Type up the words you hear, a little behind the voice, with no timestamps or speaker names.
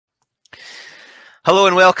Hello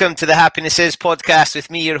and welcome to the Happiness Is podcast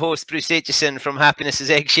with me, your host, Bruce Aitchison from Happiness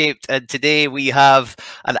is Egg-Shaped. And today we have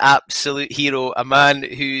an absolute hero, a man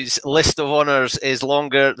whose list of honours is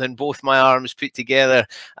longer than both my arms put together.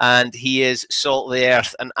 And he is salt of the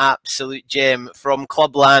earth, an absolute gem from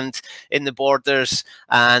Clubland in the Borders,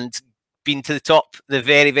 and been to the top, the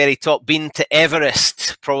very, very top, been to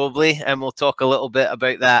Everest probably, and we'll talk a little bit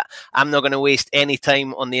about that. I'm not going to waste any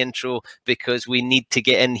time on the intro because we need to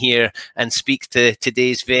get in here and speak to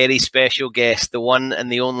today's very special guest, the one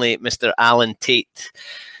and the only Mr. Alan Tait.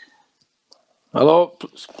 Hello,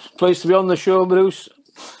 pleased to be on the show, Bruce.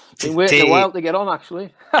 Been waiting a while to get on,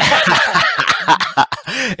 actually.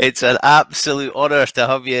 It's an absolute honour to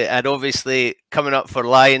have you, and obviously coming up for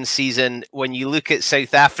Lions season, when you look at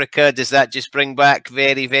South Africa, does that just bring back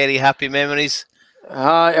very, very happy memories?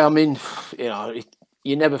 I mean,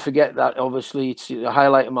 you never forget that. Obviously, it's a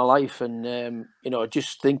highlight of my life, and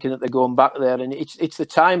just thinking that they're going back there, and it's the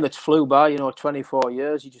time that's flew by. 24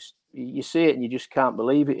 years. You see it and you just can't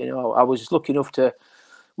believe it. I was lucky enough to.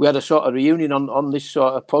 We had a sort of reunion on this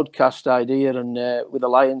sort of podcast idea, and with the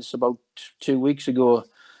Lions about 2 weeks ago,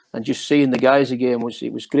 and just seeing the guys again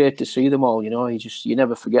it was great to see them all. You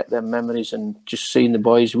never forget them memories, and just seeing the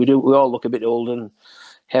boys. We all look a bit older and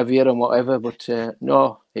heavier and whatever, but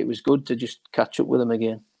no, it was good to just catch up with them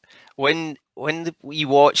again. When you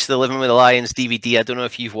watch the Living with the Lions DVD, I don't know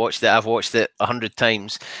if you've watched it. I've watched it 100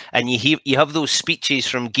 times, and you have those speeches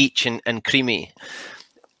from Geach and Creamy.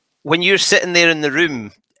 When you're sitting there in the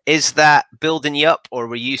room, is that building you up, or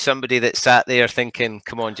were you somebody that sat there thinking,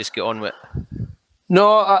 "Come on, just get on with it"?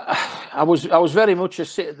 No, I was very much a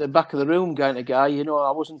sit at the back of the room kind of guy.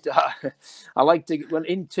 I wasn't. I liked to when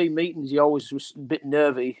in team meetings. You always was a bit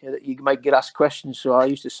nervy that you might get asked questions, so I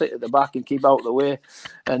used to sit at the back and keep out of the way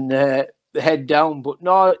and head down. But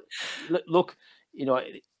no, look,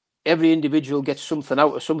 every individual gets something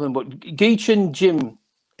out of something. But Geach and Jim.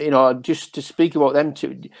 Just to speak about them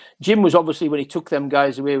two, Jim was obviously when he took them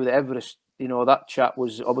guys away with Everest. That chat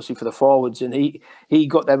was obviously for the forwards, and he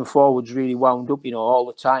got them forwards really wound up, all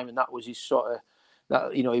the time, and that was his sort of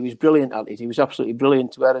that. He was brilliant at it. He was absolutely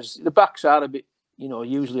brilliant. Whereas the backs are a bit,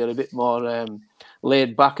 usually are a bit more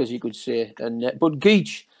laid back, as you could say. And but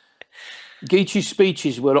Geach's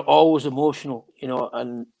speeches were always emotional,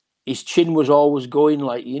 and his chin was always going.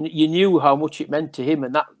 Like you knew how much it meant to him,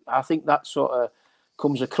 and that I think that sort of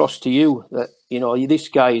comes across to you that this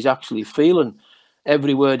guy is actually feeling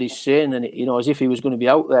every word he's saying, and as if he was going to be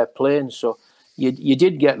out there playing. So you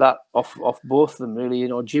did get that off both of them, really.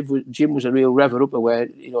 Jim was a real rever upper where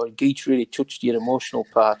Geach really touched your emotional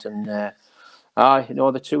part, and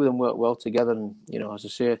the two of them worked well together. And as I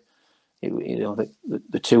say,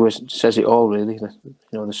 the two says it all, really.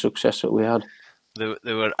 The success that we had.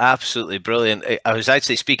 They were absolutely brilliant. I was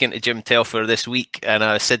actually speaking to Jim Telfer this week, and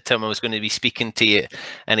I said to him I was going to be speaking to you,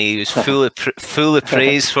 and he was full of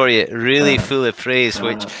praise for you, really full of praise.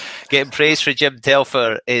 Which getting praise for Jim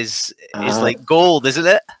Telfer is like gold, isn't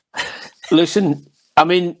it? Listen, I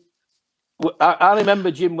mean, I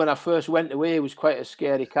remember Jim when I first went away. He was quite a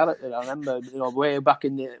scary character. I remember, way back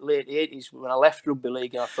in the late 80s when I left rugby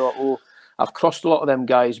league, and I thought, oh, I've crossed a lot of them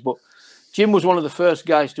guys, but Jim was one of the first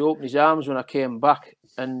guys to open his arms when I came back,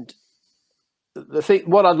 and the thing,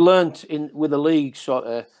 what I'd learnt with the league, sort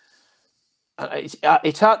of,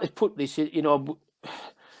 it's hard to put this,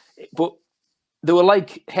 but they were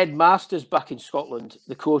like headmasters back in Scotland.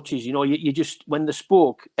 The coaches, you just when they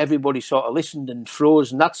spoke, everybody sort of listened and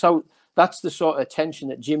froze, and that's the sort of attention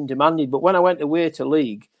that Jim demanded. But when I went away to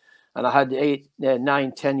league, and I had 8,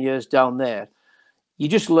 9, 10 years down there, you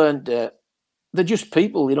just learned. They're just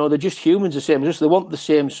people, they're just humans the same. They want the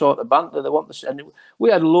same sort of banter. They want and we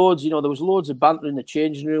had loads, there was loads of banter in the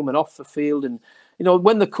changing room and off the field. And,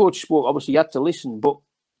 when the coach spoke, obviously you had to listen.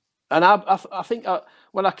 And I think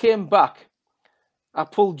when I came back, I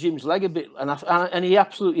pulled Jim's leg a bit, and he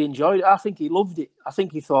absolutely enjoyed it. I think he loved it. I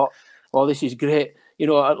think he thought, oh, this is great.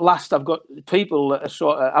 At last I've got people that are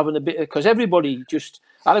sort of having a bit of, because everybody just,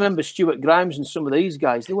 I remember Stuart Grimes and some of these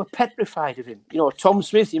guys, they were petrified of him. Tom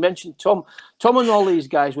Smith, you mentioned Tom and all these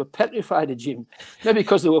guys were petrified of Jim. Maybe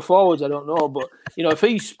because they were forwards, I don't know. But, if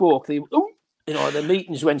he spoke, the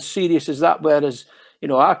meetings went serious as that. Whereas,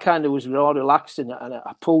 I kind of was more relaxed, and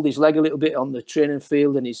I pulled his leg a little bit on the training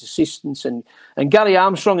field, and his assistants. And Gary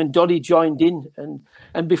Armstrong and Doddy joined in.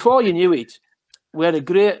 And before you knew it, we had a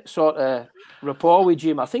great sort of rapport with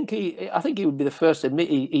Jim. I think he would be the first to admit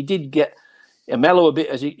he did get a mellow a bit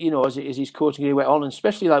as his coaching career went on, and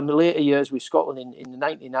especially like in the later years with Scotland in the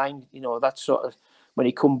 '99. That sort of when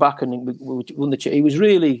he come back and we won the. He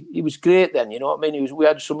was great then. You know what I mean? We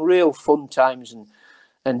had some real fun times,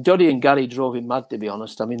 And Doddy and Gary drove him mad, to be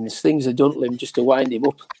honest. I mean, there's things they've done to him just to wind him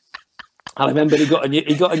up. I remember he got a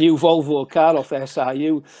new Volvo car off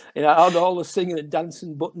SRU, and I had all the singing and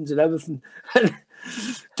dancing buttons and everything. And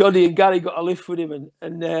Doddy and Gary got a lift with him,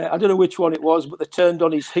 and I don't know which one it was, but they turned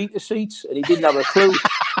on his heater seats, and he didn't have a clue.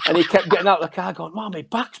 And he kept getting out of the car going, "Wow, my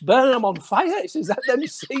back's burning, I'm on fire." He says, "That them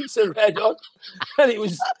seats are red hot." And it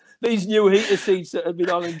was these new heater seats that had been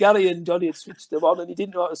on, and Gary and Doddy had switched them on, and he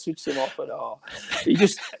didn't know how to switch them off at all. He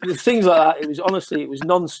just, things like that, it was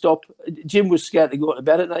non-stop. Jim was scared to go to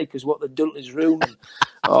bed at night because what they'd done to his room.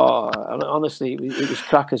 And, honestly, it was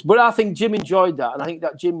crackers. But I think Jim enjoyed that, and I think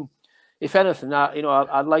that Jim, if anything,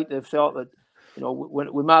 I'd like to have thought that,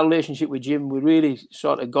 with my relationship with Jim, we really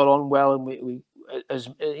sort of got on well, and we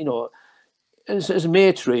as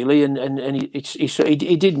mates really, and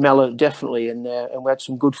he did mellow definitely, and we had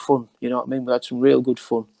some good fun. You know what I mean? We had some real good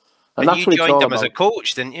fun. And that's you joined him as a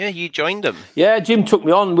coach, didn't you? You joined him. Yeah, Jim took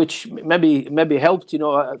me on, which maybe helped.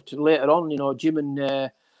 Later on, Jim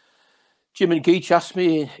and Geach asked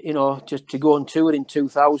me, just to go on tour in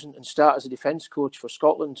 2000 and start as a defence coach for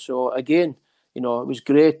Scotland. So again, it was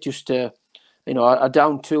great just to, I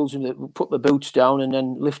down tools and put the boots down, and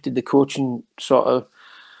then lifted the coaching sort of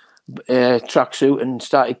tracksuit and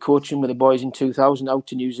started coaching with the boys in 2000 out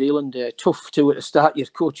to New Zealand. Tough to start your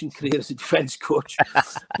coaching career as a defence coach,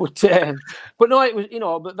 but no, it was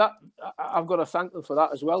but that I've got to thank them for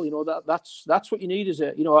that as well. That's what you need as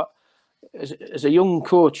a young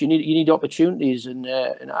coach. You need opportunities, and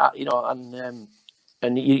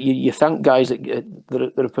you thank guys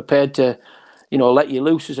that are prepared to let you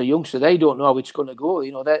loose as a youngster. They don't know how it's going to go.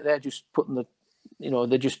 They're just putting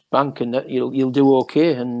they're just banking that you'll do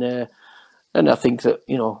okay, and I think that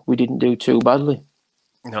we didn't do too badly.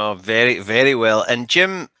 No, very, very well. And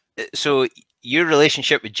Jim, so your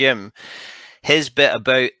relationship with Jim, his bit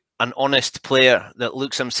about an honest player that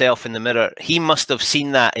looks himself in the mirror, he must have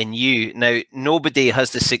seen that in you. Now, nobody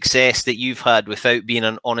has the success that you've had without being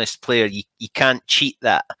an honest player. You can't cheat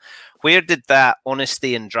that. Where did that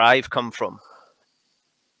honesty and drive come from?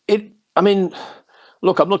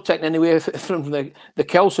 Look, I'm not taking anywhere from the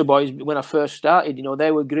Kelso boys. When I first started,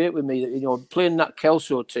 they were great with me. Playing that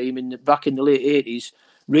Kelso team back in the late 80s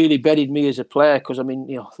really bedded me as a player, because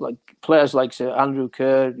like players like Sir Andrew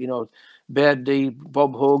Kerr, Birdie,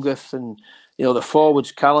 Bob Hogarth, and the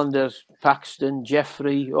forwards, Callender, Paxton,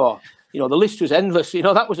 Jeffrey. The list was endless.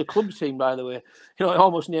 That was a club team, by the way. I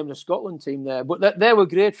almost named the Scotland team there. But they were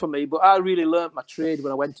great for me. But I really learnt my trade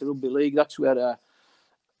when I went to rugby league. That's where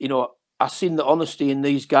I seen the honesty in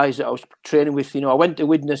these guys that I was training with. I went to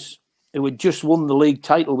Widnes, who had just won the league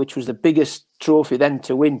title, which was the biggest trophy then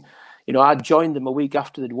to win. I joined them a week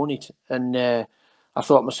after they'd won it, and I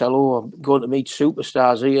thought to myself, I'm going to meet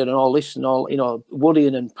superstars here and all this and all,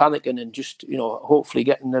 worrying and panicking and just, hopefully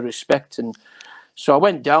getting the respect. And so I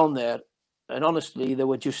went down there, and honestly, they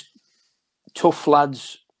were just tough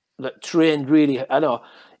lads that trained really. I know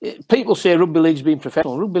people say rugby league's been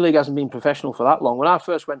professional. Rugby league hasn't been professional for that long. When I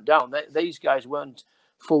first went down, these guys weren't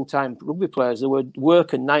full-time rugby players. They were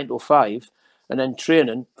working 9 to 5 and then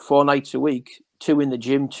training 4 nights a week, 2 in the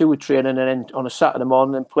gym, 2 were training, and then on a Saturday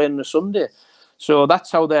morning and playing on a Sunday. So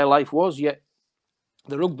that's how their life was. Yet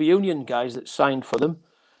the rugby union guys that signed for them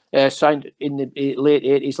signed in the late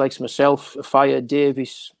 80s, like myself, Fire,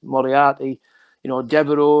 Davis, Moriarty,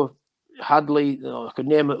 Devereux, Hadley, I could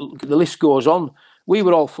name it, the list goes on. We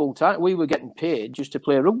were all full-time. We were getting paid just to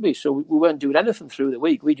play rugby, so we weren't doing anything through the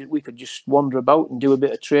week. We could just wander about and do a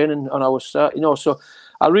bit of training on our start, So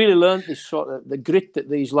I really learned this sort of the grit that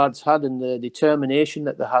these lads had and the determination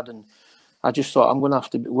that they had, and I just thought I'm going to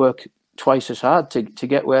have to work twice as hard to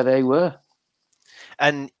get where they were.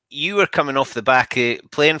 And you were coming off the back of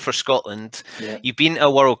playing for Scotland. Yeah. You've been to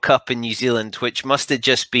a World Cup in New Zealand, which must have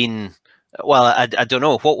just been, well, I don't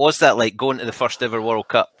know. What was that like, going to the first ever World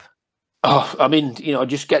Cup? Oh,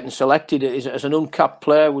 just getting selected as an uncapped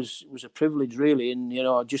player was a privilege, really. And,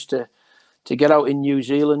 just to get out in New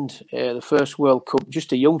Zealand, the first World Cup,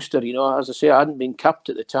 just a youngster, as I say, I hadn't been capped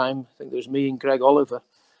at the time. I think there was me and Greg Oliver.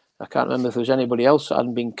 I can't remember if there was anybody else that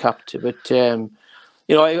hadn't been capped. But,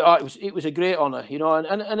 it was a great honour,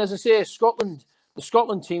 And as I say, Scotland, the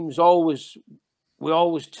Scotland teams we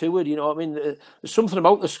always toured, There's something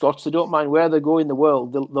about the Scots. They don't mind where they go in the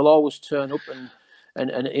world. They'll always turn up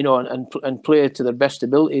and play to their best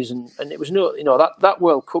abilities, and it was that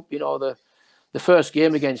World Cup, the first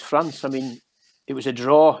game against France. It was a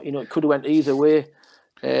draw. It could have went either way,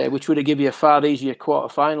 which would have given you a far easier quarter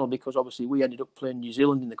final, because obviously we ended up playing New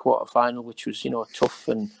Zealand in the quarter final, which was tough,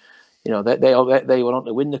 and they went on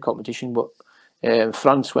to win the competition, but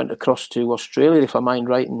France went across to Australia, if I mind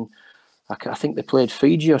right, and I think they played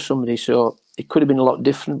Fiji or somebody, so it could have been a lot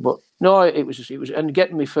different. But no, it was, and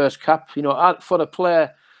getting my first cap, for a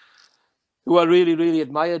player who I really, really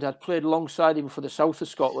admired. I'd played alongside him for the south of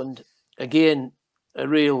Scotland. Again, a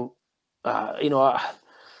real, I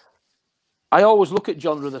always look at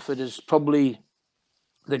John Rutherford as probably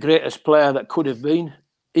the greatest player that could have been.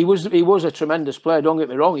 He was a tremendous player, don't get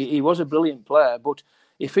me wrong. He was a brilliant player, but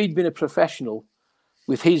if he'd been a professional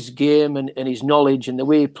with his game and his knowledge and the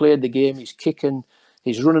way he played the game, his kicking,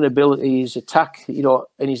 his running ability, his attack,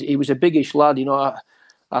 and he was a biggish lad,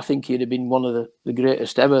 I think he'd have been one of the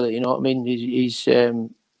greatest ever, you know what I mean? He's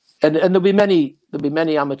and there'll be many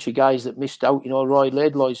amateur guys that missed out, Roy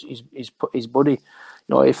Laidlaw's his buddy.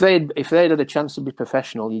 If they'd had a chance to be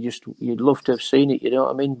professional, you'd love to have seen it, you know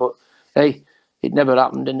what I mean? But hey, it never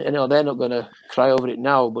happened, and they're not going to cry over it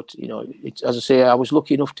now. But it's, as I say, I was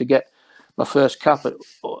lucky enough to get my first cap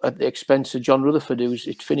at the expense of John Rutherford,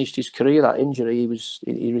 who'd finished his career. That injury,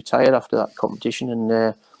 he retired after that competition, and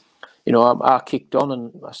I kicked on,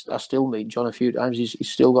 and I still meet John a few times. He's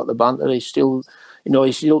still got the banter. He's still,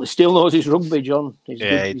 he still knows his rugby. John, he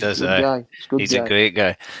does. He's a good guy. He's a great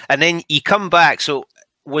guy. And then you come back. So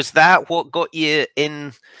was that what got you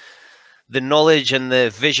in the knowledge and the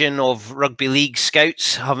vision of rugby league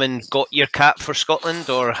scouts, having got your cap for Scotland,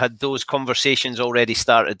 or had those conversations already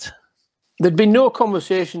started? There'd been no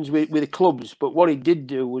conversations with the clubs, but what he did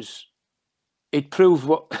do was it proved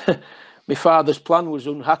what my father's plan was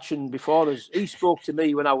unhatching before us. He spoke to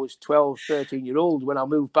me when I was 12, 13-year-old, when I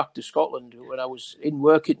moved back to Scotland, when I was in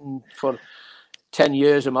Workington for 10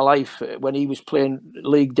 years of my life, when he was playing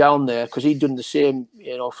league down there, because he'd done the same,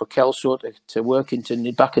 for Kelso to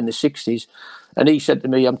Workington back in the 60s. And he said to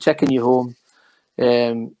me, I'm taking you home.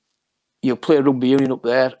 You'll play rugby union up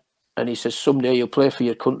there. And he says, someday you'll play for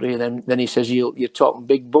your country. And then he says, you're talking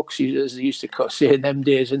big bucks, as they used to say in them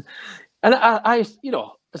days. And I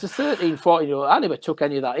as a 13, 14-year-old, I never took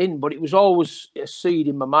any of that in, but it was always a seed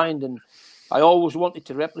in my mind. And I always wanted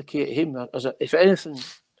to replicate him. If anything,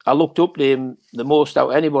 I looked up to him the most out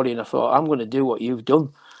of anybody, and I thought, I'm going to do what you've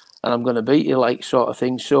done, and I'm going to beat you, like, sort of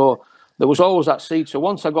thing. So there was always that seed. So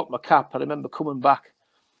once I got my cap, I remember coming back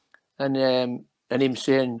and him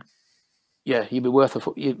saying, yeah, you'd be worth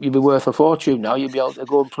a fortune now. You'd be able to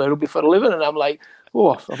go and play rugby for a living. And I'm like,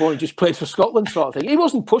 oh, I've only just played for Scotland, sort of thing. He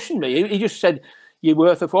wasn't pushing me. He just said, you're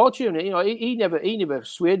worth a fortune. He never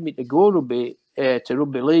swayed me to go to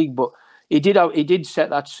rugby league, but he did set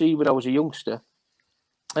that seed when I was a youngster.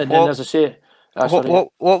 And then, as I say,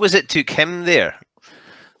 what was it took him there?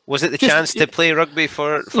 Was it the chance to play rugby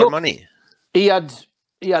for money? He had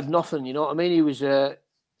nothing. You know what I mean? He was a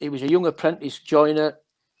young apprentice joiner.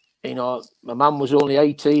 My mum was only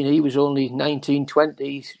 18. He was only 19,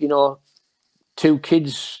 20. Two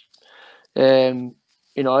kids.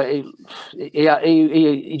 He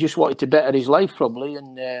just wanted to better his life probably,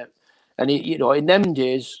 and he, in them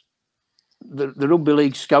days, the rugby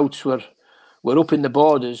league scouts were up in the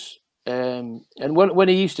borders. And when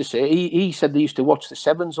he used to say, he said they used to watch the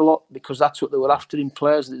sevens a lot because that's what they were after in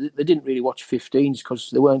players. They didn't really watch 15s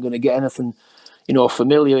because they weren't going to get anything,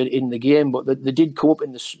 familiar in the game. But they did come up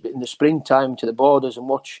in the springtime to the borders and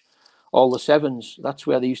watch all the sevens. That's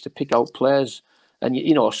where they used to pick out players. And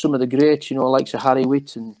some of the greats, like Sir Harry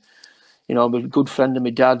Witt and a good friend of my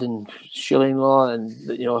dad and Shillinglaw and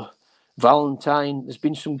Valentine. There's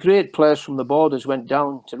been some great players from the borders went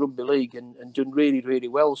down to rugby league and done really, really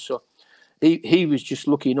well. So he was just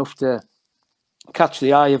lucky enough to catch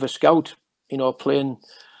the eye of a scout, playing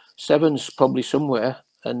sevens probably somewhere,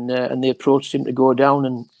 and they approached him to go down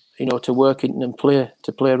and to work in and play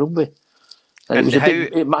rugby. And it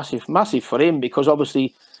was a massive for him because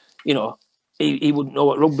obviously, he wouldn't know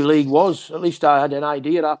what rugby league was. At least I had an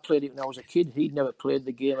idea. I played it when I was a kid. He'd never played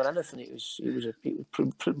the game or anything. It was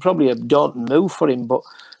probably a daunting move for him. But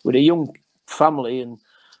with a young family and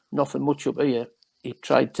nothing much up here, he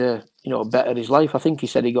tried to better his life. I think he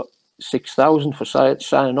said he got 6,000 for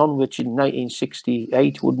signing on, which in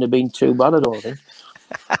 1968 wouldn't have been too bad at all.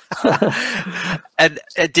 And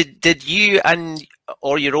did you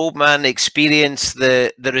or your old man experience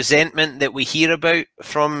the resentment that we hear about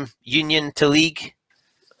from union to league?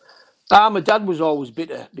 My dad was always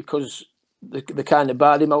bitter because they kind of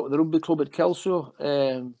barred him out of the rugby club at Kelso.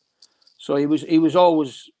 So he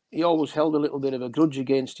always held a little bit of a grudge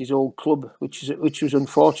against his old club, which was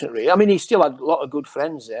unfortunate. Really. I mean, he still had a lot of good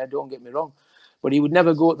friends there. Don't get me wrong. But he would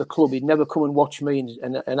never go to the club. He'd never come and watch me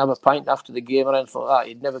and have a pint after the game or anything like that.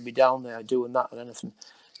 He'd never be down there doing that or anything.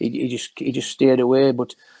 He just stayed away.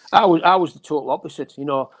 But I was the total opposite.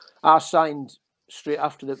 I signed straight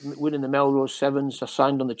after winning the Melrose Sevens. I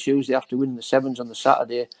signed on the Tuesday after winning the Sevens on the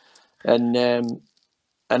Saturday, and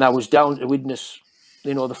I was down to witness,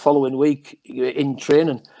 the following week in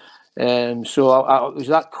training. So it was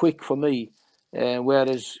that quick for me.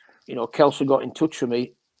 Whereas, Kelso got in touch with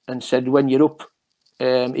me and said, when you're up,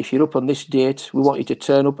 if you're up on this date, we want you to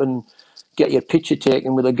turn up and get your picture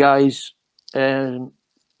taken with the guys within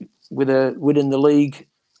the league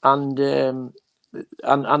and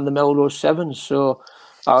the Melrose Sevens. So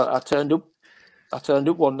I turned up. I turned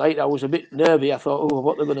up one night. I was a bit nervy. I thought,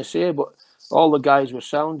 what they're going to say, but all the guys were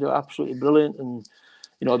sound. They were absolutely brilliant, and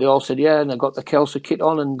they all said yeah. And I got the Kelso kit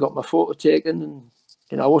on and got my photo taken.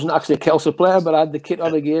 And I wasn't actually a Kelso player, but I had the kit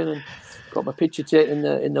on again and got my picture taken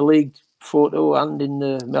in the league photo and in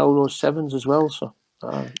the Melrose Sevens as well. So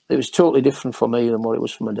it was totally different for me than what it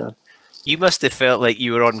was for my dad. You must have felt like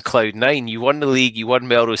you were on cloud nine. You won the league, you won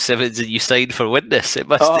Melrose Sevens, and you signed for Widnes. It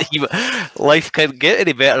must. Life can't get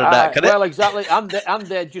any better than that, can it? Well, exactly. And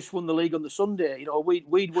they just won the league on the Sunday.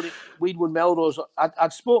 We'd won Melrose.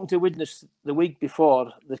 I'd spoken to Widnes the week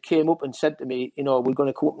before. They came up and said to me, we're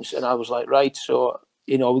going to come up, and I was like, right. So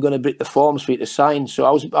we're going to break the forms for you to sign. So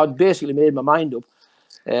I'd basically made my mind up.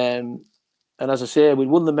 And as I say, we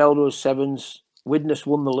won the Melrose Sevens. Widnes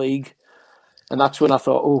won the league. And that's when I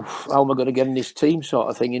thought, how am I going to get in this team sort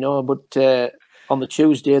of thing, But on the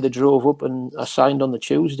Tuesday, they drove up and I signed on the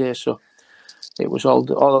Tuesday. So it was all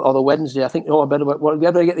the Wednesday. I think, I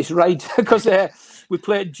better get this right because we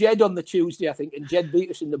played Jed on the Tuesday, I think, and Jed beat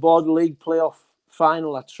us in the Border League playoff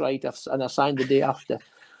final. That's right. And I signed the day after.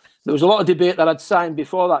 There was a lot of debate that I'd signed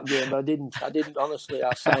before that game, but I didn't, honestly.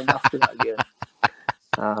 I signed after that game.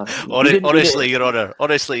 Honestly, Your Honour.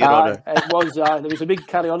 Honestly, Your Honour. It was. There was a big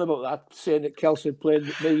carry on about that, saying that Kelso had played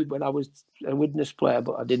with me when I was a Widnes player,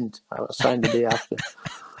 but I didn't. I signed the day after.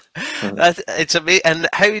 It's amazing. And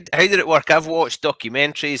how did it work? I've watched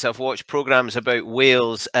documentaries, I've watched programmes about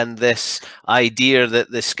Wales, and this idea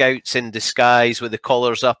that the scouts in disguise with the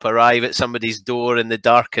collars up arrive at somebody's door in the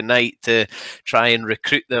dark of night to try and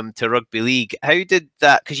recruit them to rugby league. How did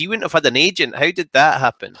that? Because you wouldn't have had an agent. How did that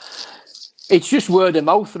happen? It's just word of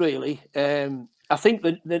mouth, really. I think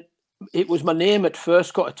that it was my name at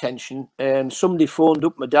first got attention. Somebody phoned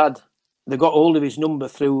up my dad. They got hold of his number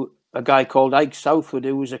through a guy called Ike Southwood,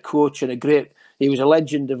 who was a coach and he was a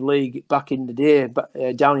legend of league back in the day,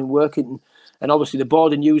 down in Workington. And obviously the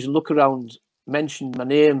Border News and Look Around mentioned my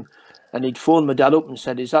name, and he'd phoned my dad up and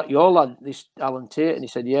said, "Is that your lad, this Alan Tait?" And he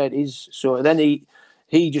said, "Yeah, it is." So then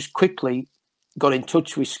he just quickly got in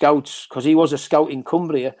touch with scouts, because he was a scout in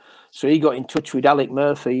Cumbria. So he got in touch with Alec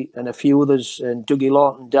Murphy and a few others, and Dougie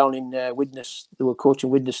Lawton down in Widnes. They were coaching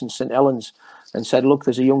Widnes and St Helens, and said, "Look,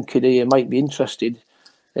 there's a young kid here, might be interested."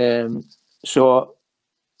 So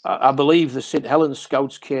I believe the St Helens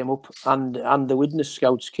scouts came up and the Widnes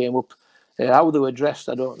scouts came up. How they were dressed,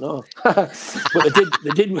 I don't know, but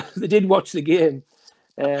they did watch the game.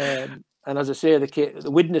 And as I say, the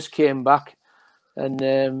Widnes came back and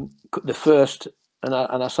the first, and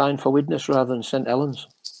I signed for Widnes rather than St Helens.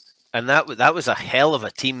 And that was a hell of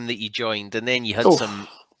a team that you joined, and then you had some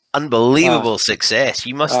unbelievable success.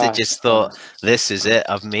 You must have just thought, "This is it.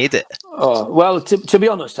 I've made it." Oh well, to be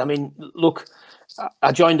honest, I mean, look,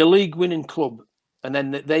 I joined a league-winning club, and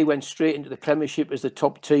then they went straight into the Premiership as the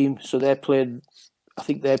top team. So they played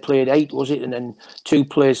 8, was it? And then 2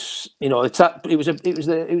 plays. It was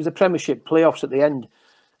the Premiership playoffs at the end,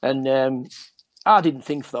 and I didn't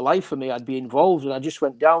think for the life of me I'd be involved, and I just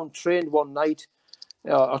went down, trained one night.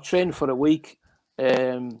 I trained for a week,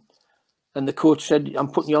 and the coach said, "I'm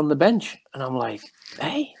putting you on the bench," and I'm like,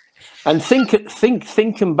 "Hey," and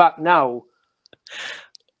thinking back now,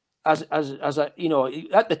 as I,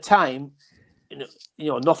 at the time,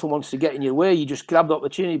 nothing wants to get in your way. You just grab the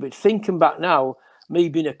opportunity. But thinking back now, me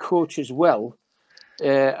being a coach as well,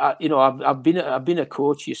 I've been a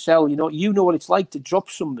coach yourself. You know what it's like to drop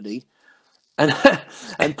somebody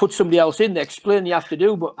and put somebody else in there, explain you have to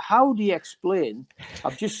do. But how do you explain?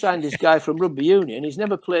 I've just signed this guy from Rugby Union. He's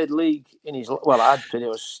never played league in his... Well, I'd played, I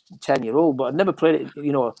was 10-year-old, but I'd never played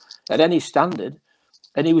it, at any standard.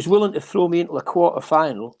 And he was willing to throw me into a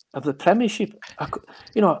quarter-final of the Premiership.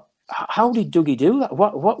 How did Dougie do that?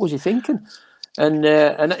 What was he thinking? And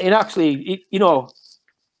actually,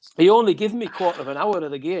 he only gave me quarter of an hour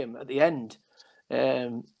of the game at the end.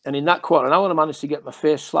 And in that quarter an hour, I managed to get my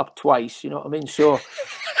face slapped twice. You know what I mean? So,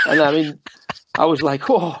 and I mean, I was like,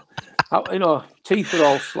 teeth are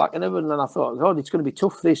all slack and everything. And I thought, God, it's going to be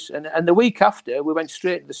tough, this. And the week after, we went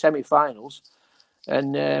straight to the semi-finals.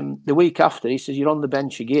 And the week after, he says, "You're on the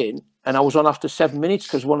bench again." And I was on after 7 minutes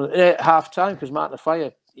because half time, because Martin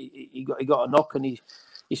Fire, he got a knock, and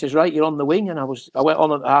he says, "Right, you're on the wing." And I went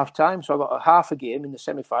on at half time, so I got a half a game in the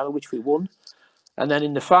semi-final, which we won. And then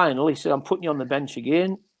in the final, he said, I'm putting you on the bench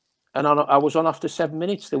again. And I was on after 7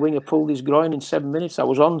 minutes. The winger pulled his groin in 7 minutes. I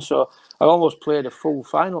was on, so I almost played a full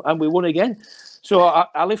final, and we won again. So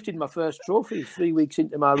I lifted my first trophy 3 weeks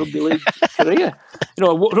into my rugby league career. You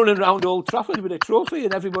know, running around Old Trafford with a trophy,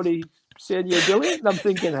 and everybody saying you're brilliant. And I'm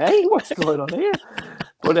thinking, hey, what's going on here?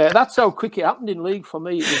 But that's how quick it happened in league for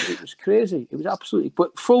me. It was crazy. It was absolutely.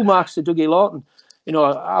 But full marks to Dougie Lawton. You know,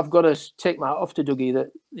 I've got to take my hat off to Dougie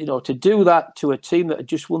that, you know, to do that to a team that had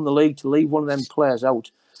just won the league, to leave one of them players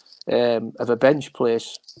out of a bench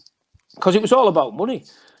place, because it was all about money.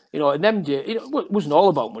 You know, in them days, you know, it wasn't all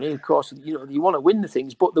about money. Of course, you know, you want to win the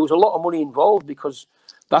things, but there was a lot of money involved, because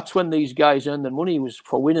that's when these guys earned their money, was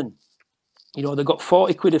for winning. You know, they got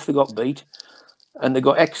 40 quid if they got beat, and they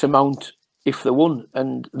got X amount if they won.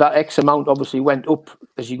 And that X amount obviously went up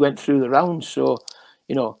as you went through the rounds. So,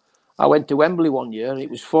 you know, I went to Wembley one year, and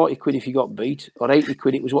it was 40 quid if you got beat, or 80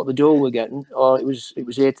 quid, it was what the Dole were getting, or it was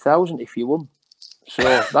 8,000 if you won. So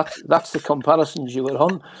that's the comparisons you were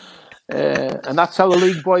on. And that's how the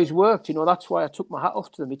league boys worked. You know, that's why I took my hat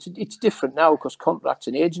off to them. It's different now because contracts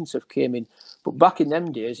and agents have came in. But back in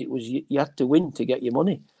them days, it was you had to win to get your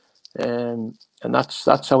money. And that's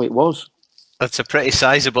how it was. That's a pretty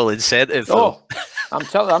sizable incentive, though. Oh, I'm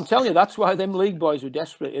telling you, that's why them league boys were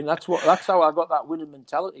desperate, and that's how I got that winning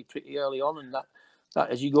mentality pretty early on. And that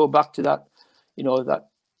as you go back to that, you know, that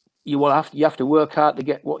you have to work hard to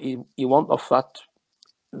get what you want off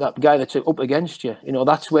that guy that's up against you. You know,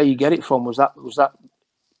 that's where you get it from. Was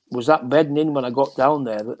that bedding in when I got down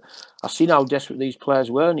there, that I seen how desperate these players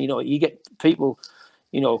were. And, you know, you get people,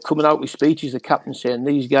 you know, coming out with speeches, the captain saying,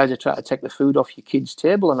 these guys are trying to take the food off your kids'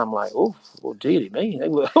 table. And I'm like, oh dearie me.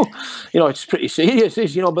 You know, it's pretty serious,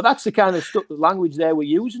 you know, but that's the kind of stuff, the language they were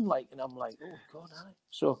using, like, and I'm like, oh God.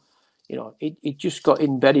 So, you know, it just got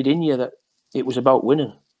embedded in you that it was about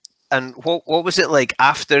winning. And what was it like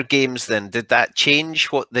after games then? Did that change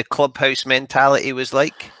what the clubhouse mentality was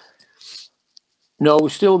like? No, we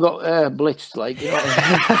still got blitzed, like, you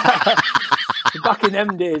know. Back in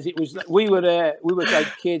them days, it was we were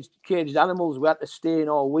like caged animals. We had to stay in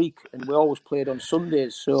all week, and we always played on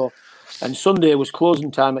Sundays. So, and Sunday was closing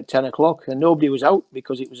time at 10 o'clock, and nobody was out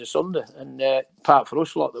because it was a Sunday. And apart for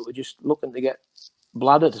us lot that were just looking to get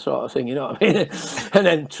bladdered, sort of thing, you know what I mean? And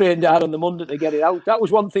then trained hard on the Monday to get it out. That was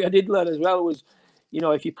one thing I did learn as well, was, you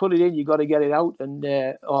know, if you put it in, you got to get it out. And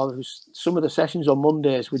some of the sessions on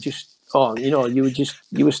Mondays were just, you know,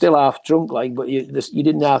 you were still half drunk, like, but you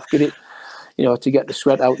didn't half get it, you know, to get the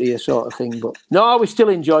sweat out of you, sort of thing. But no, we still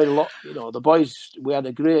enjoyed a lot. You know, the boys, we had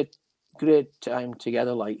a great time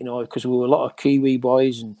together, like, you know, because we were a lot of Kiwi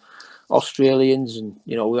boys and Australians, and,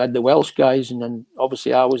 you know, we had the Welsh guys, and then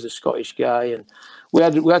obviously I was the Scottish guy, and we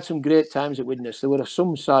had some great times at Widnes. There were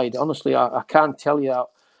some side, honestly, I can't tell you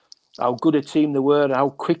how good a team they were and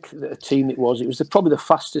how quick a team it was. It was probably the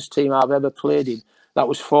fastest team I've ever played in. That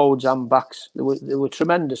was forwards and backs. They were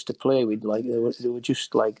tremendous to play with. Like, they were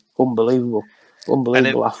just like unbelievable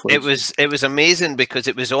athletes. It was amazing because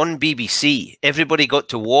it was on BBC. Everybody got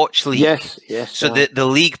to watch league. Yes. So the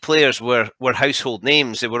league players were household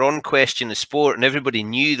names. They were on Question of Sport, and everybody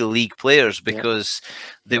knew the league players because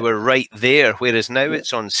they were right there. Whereas now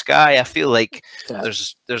it's on Sky. I feel like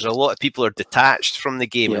there's a lot of people are detached from the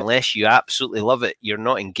game. Unless you absolutely love it, you're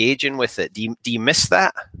not engaging with it. Do you miss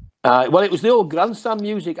that? Well, it was the old grandstand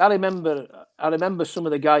music. I remember some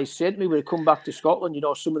of the guys said to me when they come back to Scotland, you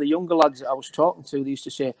know, some of the younger lads that I was talking to, they used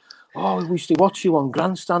to say, oh, we used to watch you on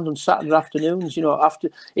grandstand on Saturday afternoons, you know, after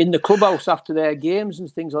in the clubhouse after their games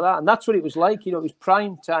and things like that. And that's what it was like, you know, it was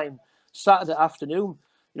prime time Saturday afternoon.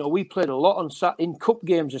 You know, we played a lot in cup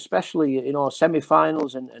games, especially, you know,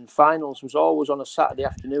 semi-finals and finals was always on a Saturday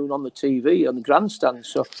afternoon on the TV, on the grandstand.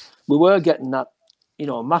 So we were getting that, you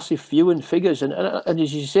know, massive viewing figures. And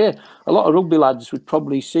as you say, a lot of rugby lads would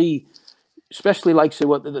probably see, especially like, say,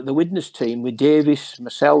 what the Widnes team with Davis,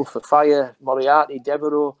 myself, Fire, Moriarty,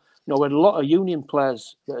 Devereaux. You know, we had a lot of Union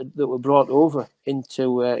players that were brought over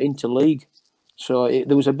into league. So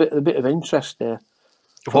there was a bit of interest there.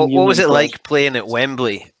 What was it like playing at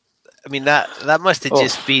Wembley? I mean, that must have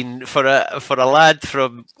just been for a lad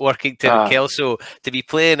from Workington and Kelso to be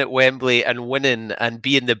playing at Wembley and winning and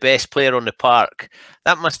being the best player on the park.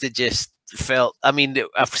 That must have just felt. I mean,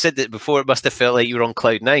 I've said it before. It must have felt like you were on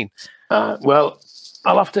cloud nine. Well,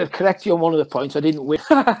 I'll have to correct you on one of the points. I didn't win.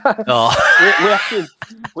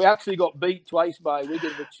 we actually got beat twice by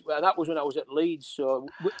Wigan, and that was when I was at Leeds. So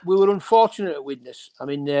we were unfortunate at Widnes. I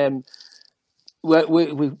mean. We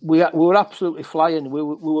were absolutely flying. We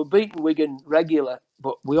were beating Wigan regular,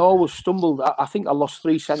 but we always stumbled. I think I lost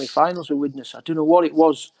 3 semi-finals with Widnes. I don't know what it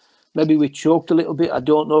was, maybe we choked a little bit. I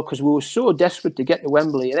don't know, because we were so desperate to get to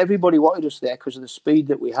Wembley, and everybody wanted us there because of the speed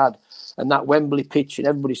that we had and that Wembley pitch. And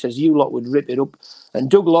everybody says you lot would rip it up. And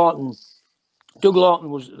Doug Lawton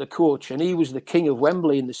was the coach, and he was the king of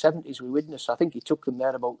Wembley in the 70s with Widnes. I think he took them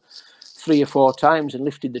there about 3 or 4 times and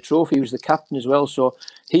lifted the trophy. He was the captain as well. So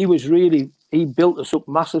he built us up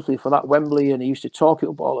massively for that Wembley, and he used to talk it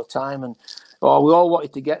up all the time. And we all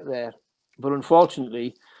wanted to get there. But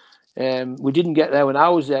unfortunately, we didn't get there when I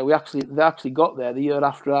was there. They actually got there the year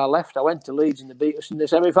after I left. I went to Leeds and they beat us in the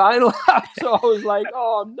semi-final. So I was like,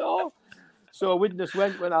 oh no. So Widnes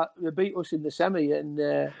went when they beat us in the semi, and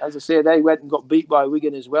as I say, they went and got beat by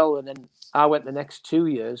Wigan as well. And then I went the next 2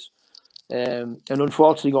 years, and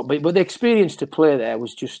unfortunately got beat. But the experience to play there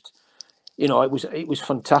was just, it was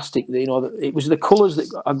fantastic. It was the colours that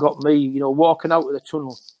got me. Walking out of the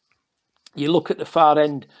tunnel, you look at the far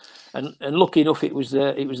end, and lucky enough, it was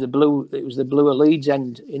the blue of Leeds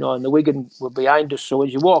end, and the Wigan were behind us. So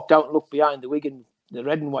as you walked out and looked behind, the Wigan, the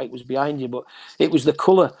red and white was behind you, but it was the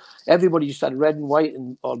colour. Everybody just had red and white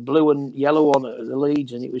or blue and yellow on it at the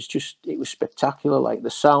Leeds, and it was spectacular. Like the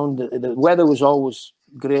sound, the weather was always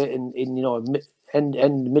great. In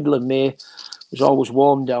middle of May, it was always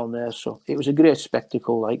warm down there, so it was a great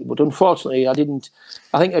spectacle. But unfortunately, I think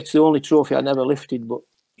it's the only trophy I never lifted. But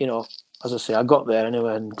as I say, I got there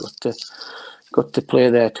anyway and got to play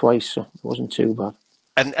there twice, so it wasn't too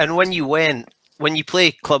bad. And when you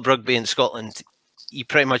play club rugby in Scotland, you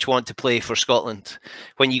pretty much want to play for Scotland.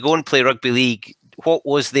 When you go and play rugby league, what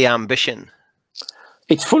was the ambition?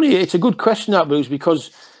 It's funny. It's a good question, that, Bruce, because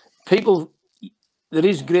there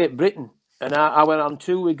is Great Britain, and I went on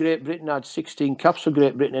tour with Great Britain. I had 16 caps for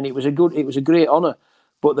Great Britain, and it was a great honour.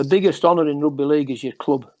 But the biggest honour in rugby league is your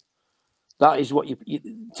club. That is what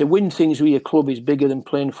to win things with your club is bigger than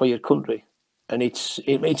playing for your country. And it's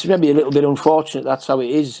maybe a little bit unfortunate that's how it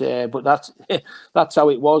is, but that's how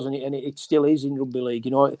it was, and it still is in rugby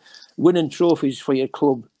league. Winning trophies for your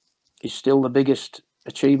club is still the biggest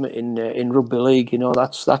achievement in rugby league.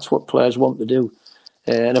 That's what players want to do.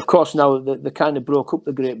 And of course now they kind of broke up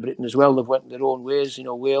the Great Britain as well. They've went their own ways.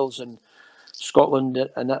 Wales and Scotland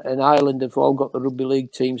and Ireland have all got the rugby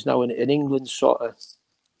league teams now, and England sort of.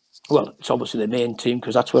 Well, it's obviously the main team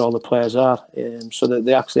because that's where all the players are. So that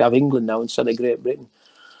they actually have England now instead of Great Britain.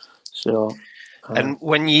 So. And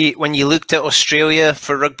when you looked at Australia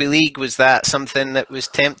for rugby league, was that something that was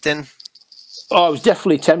tempting? Oh, it was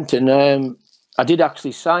definitely tempting. I did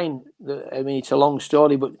actually sign. It's a long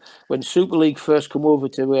story, but when Super League first come over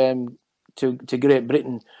to Great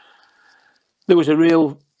Britain, there was a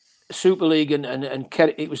real Super League and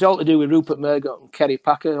Kerry, it was all to do with Rupert Murdoch and Kerry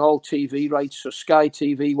Packer, all TV rights. So Sky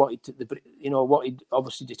TV wanted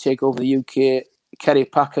obviously to take over the UK. Kerry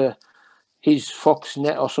Packer, his Fox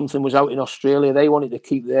Net or something was out in Australia. They wanted to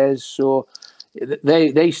keep theirs, so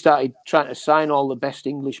they started trying to sign all the best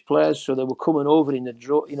English players. So they were coming over in the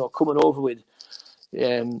draw, coming over with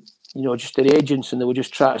just their agents, and they were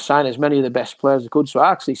just trying to sign as many of the best players they could. So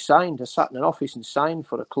I actually signed. I sat in an office and signed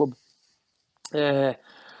for a club.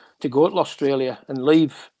 To go to Australia and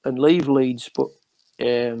leave Leeds, but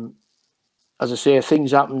as I say,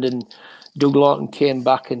 things happened, and Doug Lawton came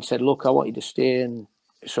back and said, "Look, I want you to stay," and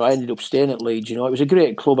so I ended up staying at Leeds. It was a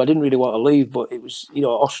great club. I didn't really want to leave, but it was,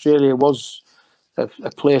 Australia was a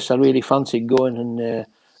place I really fancied going, and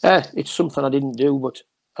it's something I didn't do, but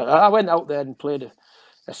I went out there and played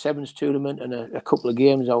a sevens tournament and a couple of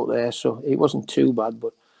games out there, so it wasn't too bad.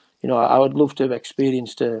 But I would love to have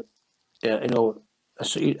experienced a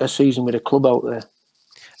season with a club out there.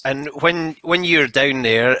 And when you're down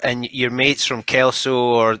there and your mates from Kelso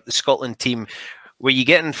or the Scotland team, were you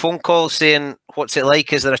getting phone calls saying, "What's it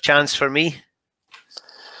like? Is there a chance for me?"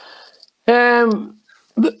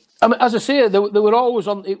 As I say, they were always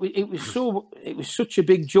on. It was such a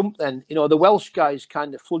big jump then. The Welsh guys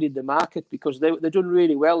kind of flooded the market because they done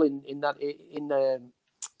really well in that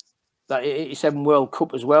 87 World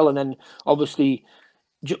Cup as well, and then obviously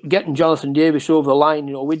getting Jonathan Davis over the line.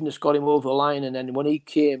 Widnes got him over the line, and then when he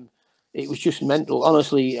came, it was just mental.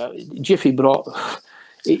 Honestly, Jiffy brought.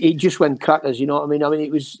 It just went crackers. You know what I mean?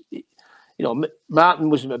 It was. Martin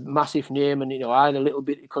was a massive name, and I had a little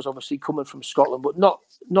bit because obviously coming from Scotland, but not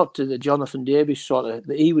to the Jonathan Davis sort of.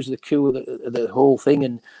 He was the coup of the whole thing,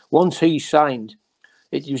 and once he signed,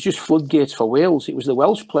 it was just floodgates for Wales. It was the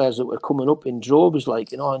Welsh players that were coming up in droves,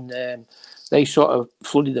 and they sort of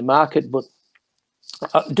flooded the market. But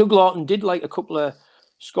Doug Lawton did like a couple of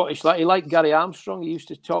Scottish, he liked Gary Armstrong. He used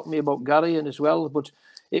to talk to me about Gary and as well, but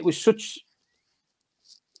it was such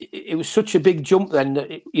a big jump then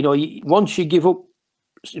that, once you give up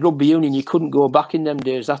rugby union, you couldn't go back in them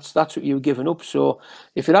days. That's what you were giving up. So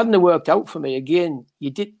if it hadn't worked out for me, again,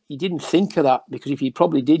 you didn't think of that, because if you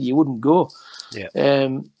probably did, you wouldn't go. Yeah.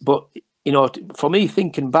 But for me,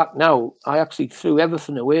 thinking back now, I actually threw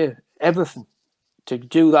everything away, everything, to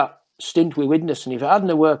do that stint with Widnes. And if it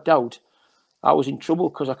hadn't worked out, I was in trouble,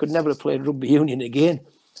 because I could never have played rugby union again.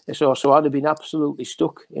 So I'd have been absolutely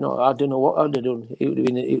stuck. I don't know what I'd have done. It would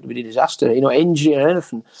have been a disaster. Injury or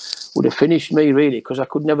anything would have finished me, really, because I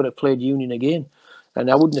could never have played union again, and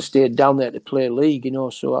I wouldn't have stayed down there to play league.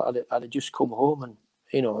 So I'd have just come home, and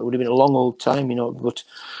it would have been a long old time. But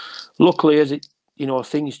luckily, as it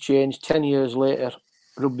things changed. 10 years later,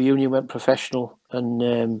 rugby union went professional, and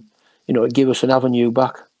it gave us an avenue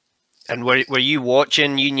back. And were you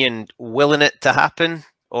watching union, willing it to happen?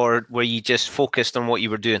 Or were you just focused on what you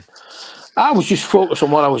were doing? I was just focused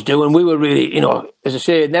on what I was doing. We were really, as I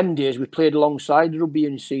say, in them days, we played alongside the rugby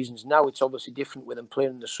union seasons. Now it's obviously different with them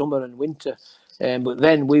playing in the summer and winter. But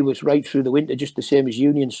then we was right through the winter, just the same as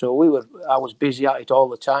union. So I was busy at it all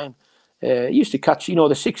the time. I used to catch,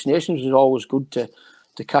 the Six Nations was always good to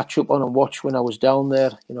catch up on and watch when I was down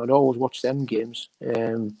there. I'd always watch them games.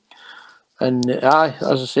 As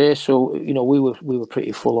I say, so, we were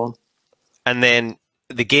pretty full on. And then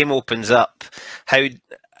the game opens up. How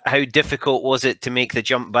difficult was it to make the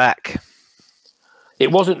jump back?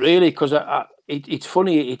 It wasn't really, because it's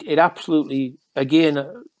funny. It absolutely,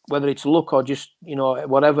 again, whether it's luck or just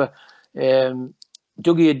whatever.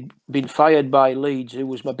 Dougie had been fired by Leeds, who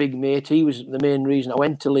was my big mate. He was the main reason I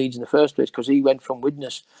went to Leeds in the first place, because he went from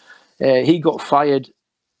Widnes. He got fired.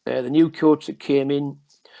 The new coach that came in,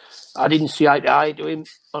 I didn't see eye to eye to him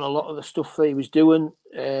on a lot of the stuff that he was doing.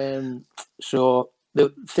 So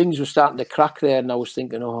the things were starting to crack there, and I was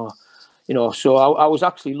thinking, so I was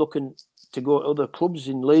actually looking to go to other clubs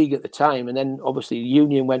in league at the time, and then obviously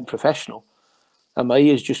union went professional, and my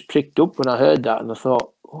ears just pricked up when I heard that, and I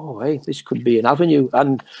thought, hey, this could be an avenue.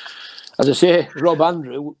 And as I say, Rob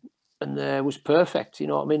Andrew was perfect. You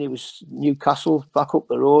know what I mean? It was Newcastle, back up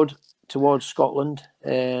the road towards Scotland.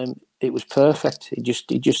 It was perfect. It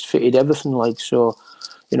just fitted everything.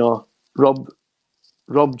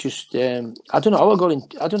 Rob just I don't know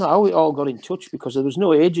how we all got in touch, because there was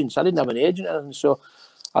no agents. I didn't have an agent, and so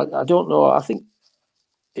I don't know. I think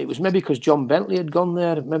it was maybe because John Bentley had gone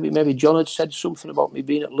there. Maybe John had said something about me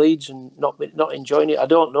being at Leeds and not enjoying it. I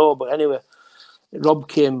don't know, but anyway, Rob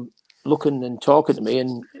came looking and talking to me,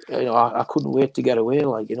 and I couldn't wait to get away.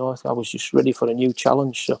 I was just ready for a new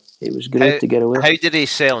challenge. So it was great to get away. How did he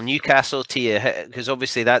sell Newcastle to you? Because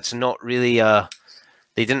obviously that's not really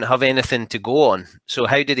they didn't have anything to go on. So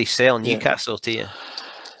how did he sell Newcastle to you?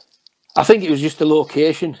 I think it was just the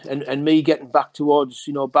location and me getting back towards,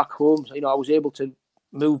 back home. I was able to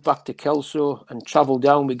move back to Kelso and travel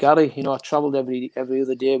down with Gary. I travelled every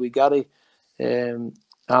other day with Gary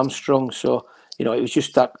Armstrong. So, it was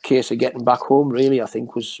just that case of getting back home, really, I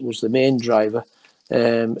think, was the main driver.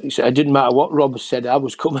 So it didn't matter what Rob said, I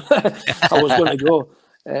was coming. I was going to go.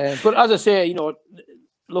 But as I say,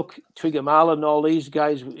 look, Twigger Marlin and all these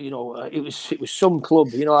guys, it was some club.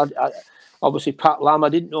 I obviously Pat Lam. I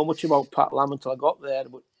didn't know much about Pat Lam until I got there,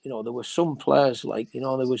 but there were some players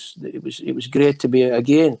it was great to be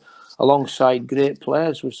again alongside great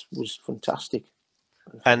players. Was fantastic.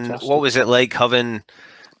 And what was it like having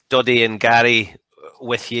Doddy and Gary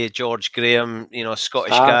with you, George Graham,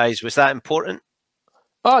 Scottish guys? Was that important?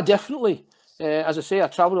 Oh, definitely. As I say, I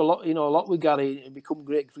travelled a lot with Gary and become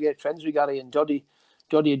great friends with Gary and Doddy.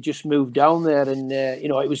 Doddy had just moved down there, and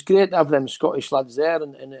it was great to have them Scottish lads there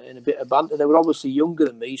and a bit of banter. They were obviously younger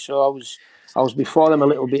than me, so I was before them a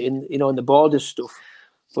little bit in in the borders stuff.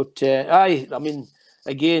 But I mean,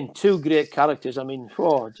 again, two great characters. I mean,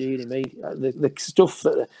 dearie me, the stuff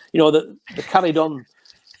that that they carried on.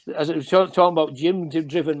 As I was talking about Jim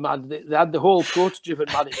driven mad, they had the whole coach driven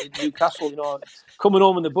mad in Newcastle. Coming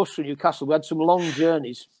home on the bus from Newcastle, we had some long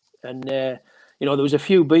journeys, and there was a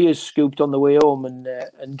few beers scooped on the way home, and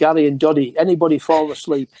Gary and Doddy, anybody falling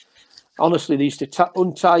asleep, honestly, they used to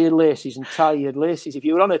untie your laces and tie your laces. If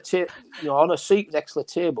you were on on a seat next to the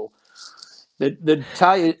table, they'd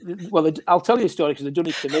tie you. Well, I'll tell you a story because they'd done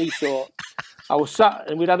it to me. So I was sat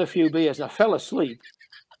and we'd had a few beers, and I fell asleep,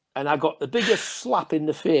 and I got the biggest slap in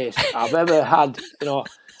the face I've ever had.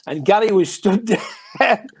 And Gary was stood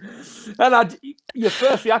there, and your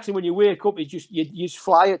first reaction when you wake up is you just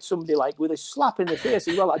fly at somebody with a slap in the face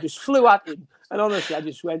as well. I just flew at him, and honestly, I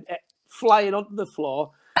just went flying onto the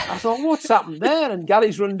floor. I thought, what's happened there? And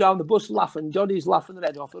Gary's running down the bus laughing, Doddy's laughing their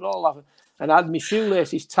head off, and all laughing. And I had my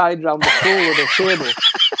shoelaces tied around the pole of the table.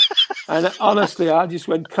 And honestly, I just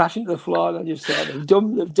went crashing to the floor, and I just said, they've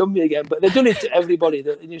done me again. But they've done it to everybody.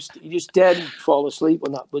 You just daren't fall asleep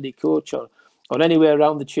on that bloody coach or anywhere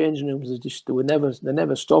around the changing rooms. They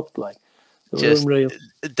never stopped. Like, they were Just unreal.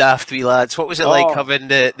 daft wee lads. What was it like having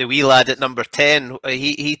the wee lad at number 10?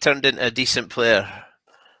 He turned into a decent player.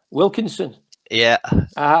 Wilkinson. Yeah.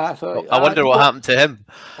 I wonder what happened to him.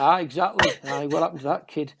 Exactly. What happened to that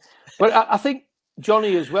kid? But I think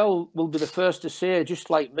Johnny as well will be the first to say, just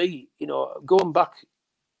like me, you know, going back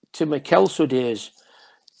to my Kelso days,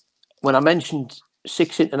 when I mentioned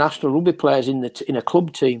 6 international rugby players in a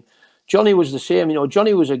club team, Johnny was the same. You know,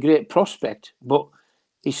 Johnny was a great prospect, but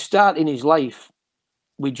his start in his life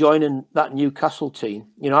with joining that Newcastle team.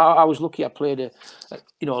 You know, I was lucky. I played a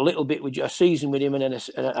little bit with a season with him, and then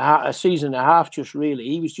a season and a half. Just really,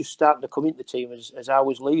 he was just starting to come into the team as I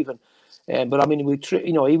was leaving. But I mean,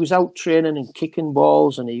 he was out training and kicking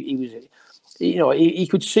balls, and he was, you know, he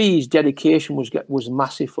could see his dedication was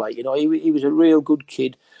massive. Like, you know, he was a real good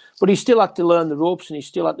kid, but he still had to learn the ropes, and he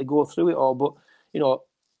still had to go through it all. But you know,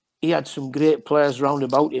 he had some great players round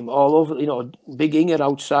about him all over. You know, Big Inger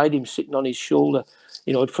outside him, sitting on his shoulder.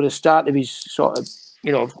 You know, for the start of his sort of,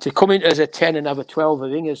 you know, to come in as a 10 and have a 12 of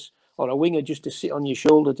wingers or a winger just to sit on your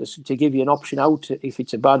shoulder to give you an option out if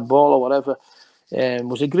it's a bad ball or whatever,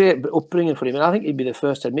 was a great upbringing for him. And I think he'd be the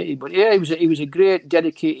first to admit it. But yeah, he was a great,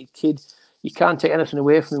 dedicated kid. You can't take anything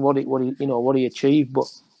away from him what he achieved.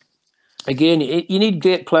 But again, you need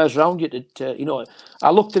great players around you to you know. I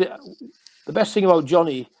looked at it. The best thing about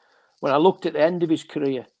Johnny, when I looked at the end of his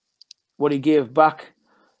career, what he gave back.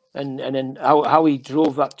 And then how he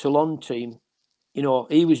drove that Toulon team, you know,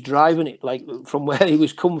 he was driving it like from where he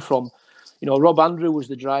was come from. You know, Rob Andrew was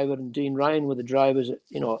the driver and Dean Ryan were the drivers,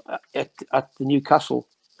 at the Newcastle.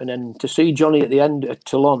 And then to see Johnny at the end at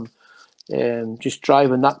Toulon, just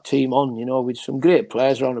driving that team on, you know, with some great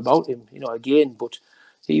players around about him, you know, again. But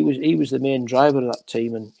he was the main driver of that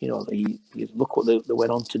team, and you know, he look what they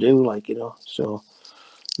went on to do, like, you know, so.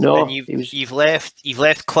 No, and you've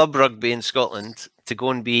left club rugby in Scotland to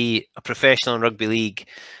go and be a professional in rugby league,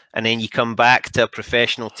 and then you come back to a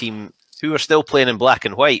professional team who are still playing in black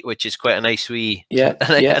and white, which is quite a nice wee look.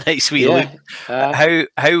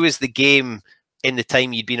 How was the game in the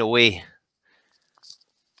time you'd been away?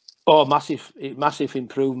 Oh, massive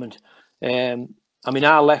improvement. I mean,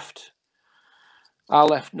 I left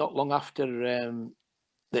not long after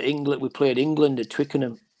we played England at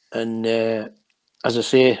Twickenham, and as I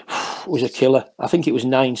say, it was a killer. I think it was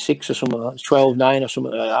 9-6 or something like that, 12-9 or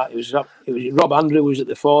something like that. It was Rob Andrew was at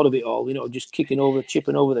the fore of it all, you know, just chipping over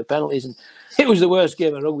the penalties, and it was the worst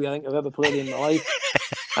game of rugby I think I've ever played in my life.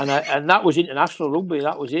 And that was international rugby.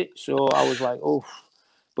 That was it. So I was like, oh,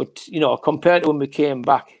 but you know, compared to when we came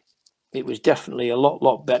back, it was definitely a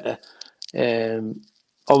lot better.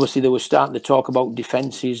 Obviously, they were starting to talk about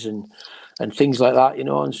defences and things like that, you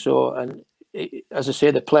know, and as I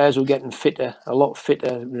say, the players were getting fitter, a lot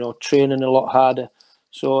fitter, you know, training a lot harder.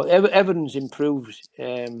 So everything's improved.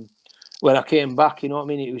 When I came back, you know what I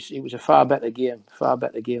mean? It was a far better game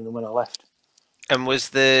than when I left. And was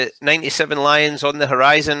the 97 Lions on the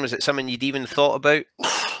horizon? Was it something you'd even thought about?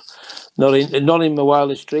 Not in my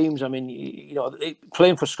wildest dreams. I mean, you know,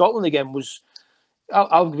 playing for Scotland again was.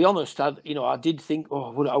 I'll be honest. I did think,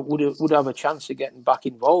 would I have a chance of getting back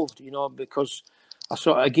involved? You know, because I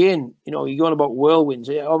saw again. You know, you're going about whirlwinds.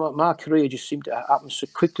 My career just seemed to happen so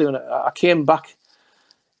quickly. When I came back,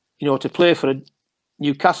 you know, to play for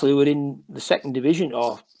Newcastle, who were in the second division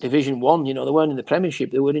or Division 1. You know, they weren't in the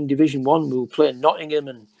Premiership. They were in Division 1. We were playing Nottingham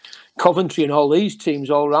and Coventry and all these teams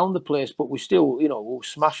all around the place. But we still, you know, we were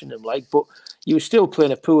smashing them. Like, but you were still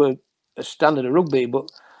playing a poor standard of rugby. But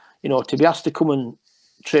you know, to be asked to come and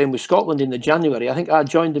train with Scotland in the January, I think I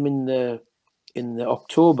joined them in the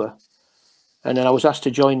October, and then I was asked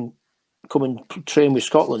to come and train with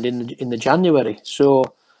Scotland in the January.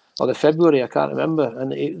 So. Or the February, I can't remember,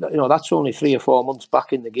 and you know, that's only 3 or 4 months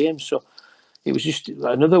back in the game. So it was just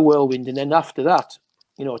another whirlwind. And then after that,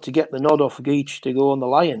 you know, to get the nod off Geach to go on the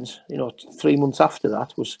Lions, you know, 3 months after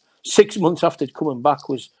that was 6 months after coming back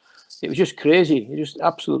it was just crazy. It was just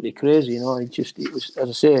absolutely crazy. You know, it was, as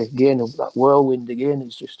I say again, that whirlwind again.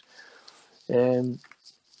 It's just. And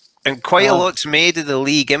quite a lot's made of the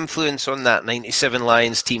league influence on that 97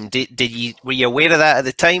 Lions team. Were you aware of that at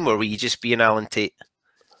the time, or were you just being Alan Tait?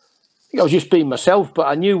 I was just being myself, but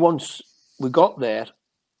I knew once we got there,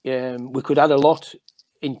 we could add a lot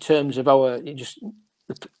in terms of a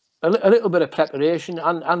little bit of preparation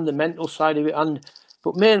and the mental side of it,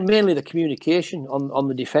 but mainly the communication on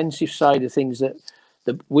the defensive side of things that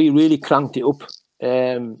we really cranked it up,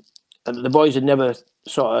 and the boys had never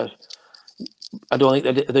sort of I don't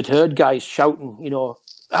think they'd heard guys shouting, you know,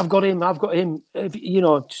 I've got him, you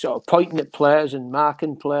know, sort of pointing at players and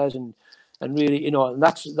marking players and really, you know, and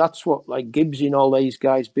that's what, like, Gibbsy and all these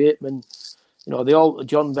guys, Bateman, you know,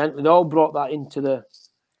 John Bentley, they all brought that into the,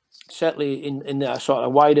 certainly in the sort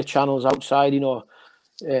of wider channels outside, you know,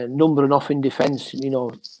 numbering off in defence, you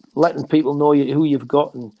know, letting people know who you've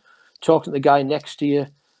got and talking to the guy next to you,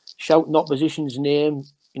 shouting opposition's name.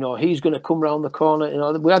 You know, he's going to come round the corner. You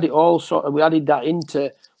know, we had it all we added that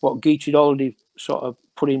into what Geach had already sort of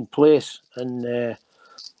put in place. And as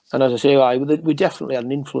I say, we definitely had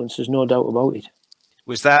an influence, there's no doubt about it.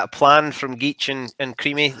 Was that a plan from Geach and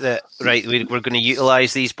Creamy that, right, we're going to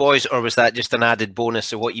utilise these boys, or was that just an added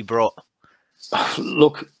bonus of what you brought?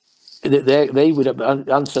 Look, they would have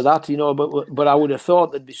answered that, you know, but I would have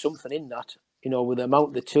thought there'd be something in that, you know, with the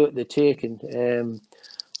amount they're taking.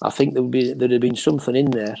 I think there'd have been something in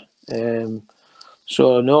there.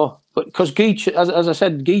 So no, but because Geach, as I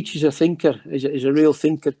said, Geach is a thinker, is a real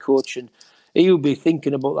thinker coach, and he would be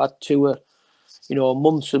thinking about that tour, you know,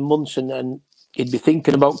 months and months, and he'd be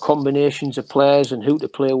thinking about combinations of players and who to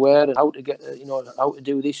play where and how to get, you know, how to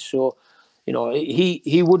do this. So, you know,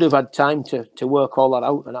 he would have had time to work all that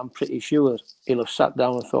out, and I'm pretty sure he'll have sat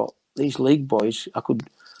down and thought, these league boys, I could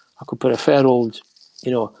put a fair old,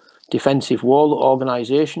 you know, defensive wall,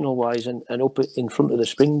 organisational wise, and up in front of the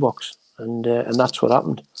Springboks, and that's what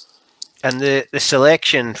happened. And the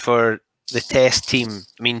selection for the Test team,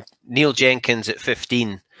 I mean, Neil Jenkins at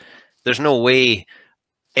 15, there's no way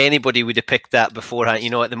anybody would have picked that beforehand. You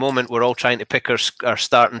know, at the moment, we're all trying to pick our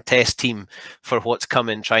starting Test team for what's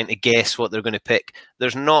coming, trying to guess what they're going to pick.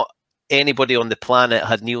 There's not anybody on the planet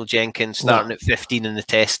had Neil Jenkins starting at 15 in the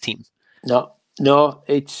Test team. No,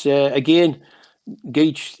 it's again,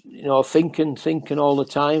 Geach, you know, thinking all the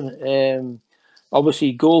time.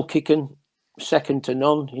 Obviously, goal kicking, second to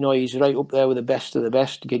none. You know, he's right up there with the best of the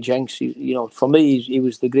best. Jenks, you know, for me, he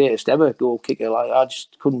was the greatest ever goal kicker. Like, I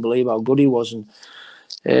just couldn't believe how good he was.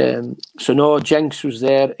 And so no, Jenks was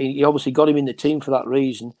there. He obviously got him in the team for that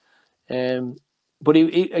reason. But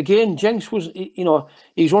again, Jenks was, you know,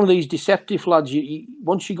 he's one of these deceptive lads.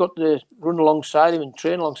 Once you got to run alongside him and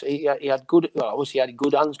train alongside, he had good. Well, obviously he had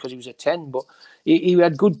good hands because he was a 10, but he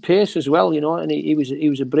had good pace as well, you know, and he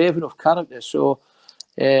was a brave enough character. So,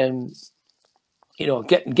 you know,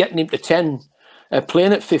 getting him to 10,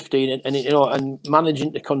 playing at 15, and you know, and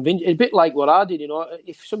managing to convince, a bit like what I did. You know,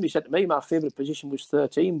 if somebody said to me my favourite position was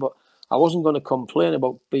 13, but I wasn't going to complain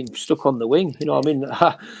about being stuck on the wing. You know what I mean?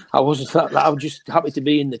 I wasn't that. I was just happy to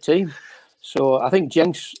be in the team. So I think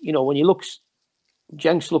Jenks, you know,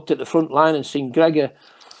 Jenks looked at the front line and seen Gregor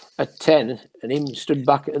at 10 and him stood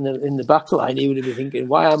back in the back line, he would have been thinking,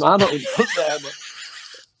 why am I not in front there? But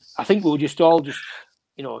I think we were just all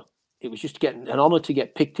you know, it was just getting an honour to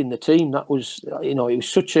get picked in the team. That was, you know, it was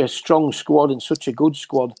such a strong squad and such a good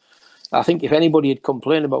squad. I think if anybody had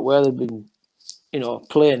complained about where they'd been, you know,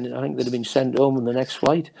 playing, I think they'd have been sent home on the next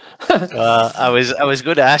flight. I was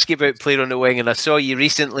going to ask you about playing on the wing, and I saw you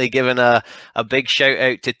recently giving a big shout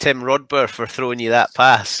out to Tim Rodber for throwing you that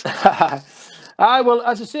pass. Well,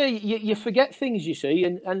 as I say, you forget things, you see,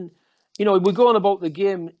 and you know, we're going about the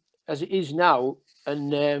game as it is now,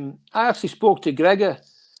 and I actually spoke to Gregor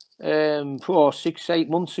 6-8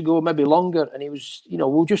 months ago, maybe longer, and he was, you know,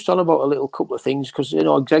 we were just on about a little couple of things because, you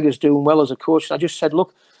know, Gregor's doing well as a coach. And I just said,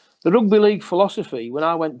 look, the rugby league philosophy, when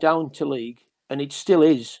I went down to league, and it still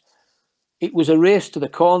is, it was a race to the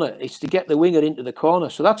corner. It's to get the winger into the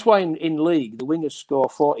corner. So that's why in league, the wingers score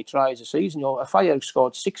 40 tries a season. You know, if I had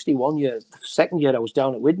scored 61 year, the second year I was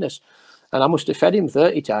down at Widnes, and I must have fed him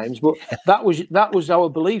 30 times. But that was our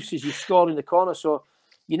beliefs, is you score in the corner. So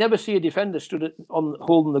you never see a defender stood on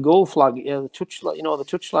holding the goal flag, you know, the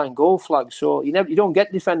touchline goal flag. So you don't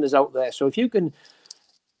get defenders out there. So if you can,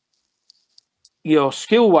 you know,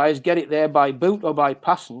 skill-wise, get it there by boot or by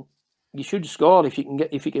passing, you should score if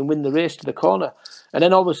you can win the race to the corner. And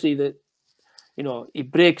then obviously you know,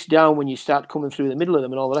 it breaks down when you start coming through the middle of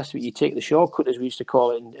them and all the rest of it. You take the shortcut, as we used to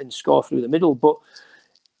call it, and score through the middle. But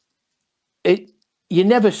you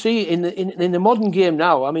never see in the modern game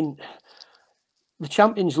now. I mean, the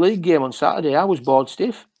Champions League game on Saturday, I was bored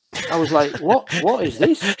stiff. I was like, what is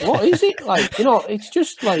this? What is it? Like, you know, it's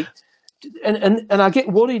just like, and I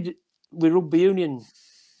get worried with rugby union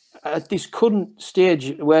at this current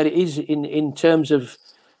stage where it is in terms of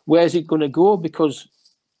where's it going to go, because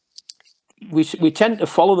we tend to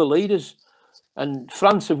follow the leaders, and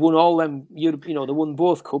France have won all them Europe, you know, they won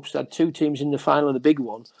both cups. They had two teams in the final of the big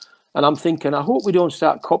one, and I'm thinking, I hope we don't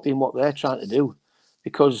start copying what they're trying to do,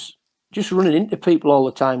 because just running into people all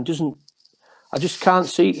the time I just can't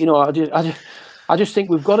see, you know, I just think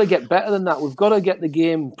we've got to get better than that. We've got to get the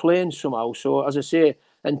game playing somehow. So, as I say,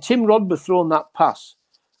 and Tim Rodber throwing that pass,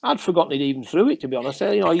 I'd forgotten he'd even threw it, to be honest.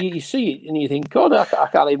 You see it and you think, God, I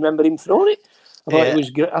can't even remember him throwing it. I thought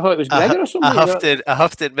it was Gregor or something. I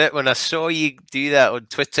have to admit, when I saw you do that on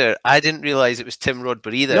Twitter, I didn't realise it was Tim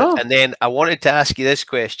Rodber either. No. And then I wanted to ask you this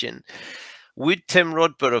question. Would Tim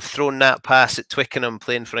Rodber have thrown that pass at Twickenham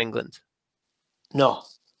playing for England? No.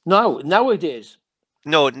 Nowadays.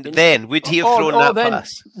 No, then would he have thrown that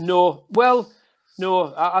pass? No. Well,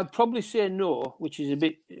 no. I'd probably say no, which is a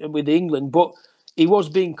bit with England, but he was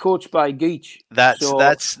being coached by Geach. That's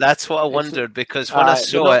what I wondered, because when I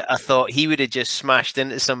saw it, I thought he would have just smashed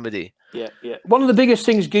into somebody. Yeah. One of the biggest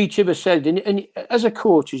things Geach ever said, and as a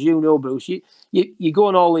coach, as you know, Bruce, you go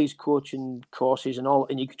on all these coaching courses and all,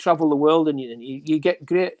 and you travel the world, and you get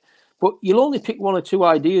great, but you'll only pick one or two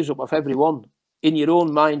ideas up of every one in your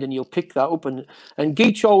own mind, and you'll pick that up. And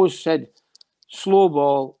Geach always said, slow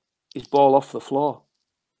ball is ball off the floor.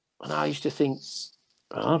 And I used to think,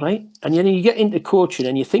 all right. And then you get into coaching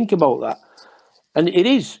and you think about that. And it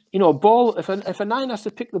is, ball, if a nine has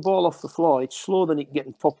to pick the ball off the floor, it's slower than it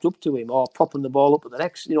getting popped up to him or popping the ball up at the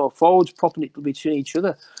next, forwards popping it between each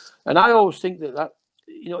other. And I always think that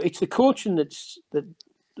it's the coaching that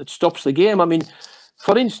stops the game. I mean,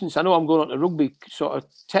 for instance, I know I'm going on to rugby sort of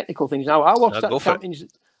technical things now. I watched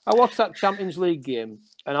that Champions League game,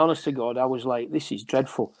 and honest to God, I was like, this is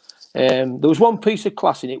dreadful. There was one piece of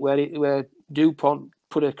class in it where Dupont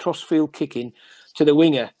put a crossfield kick in to the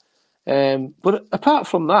winger. But apart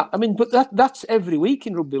from that, I mean, that's every week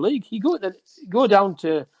in rugby league. You go down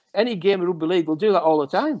to any game of rugby league, we'll do that all the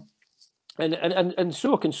time. And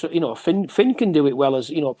so can Finn can do it well as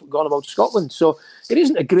gone about Scotland. So it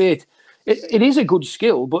isn't a great. It is a good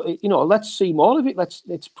skill, but let's see more of it.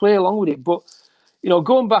 Let's play along with it. But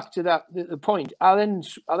going back to that the point, I then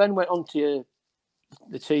went onto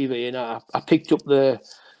the TV and I picked up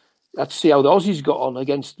let's see how the Aussies got on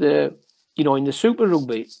against in the Super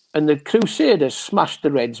Rugby, and the Crusaders smashed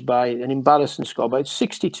the Reds by an embarrassing score, by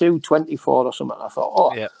 62-24 or something. I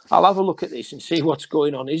thought, I'll have a look at this and see what's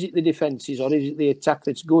going on. Is it the defences or is it the attack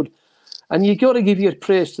that's good? And you've got to give your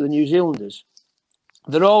praise to the New Zealanders.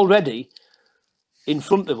 They're already in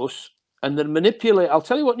front of us, and they're manipulating. I'll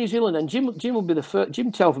tell you what, New Zealand, and Jim will be the first.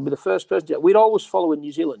 Jim Telford will be the first person. We're always following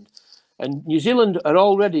New Zealand, and New Zealand are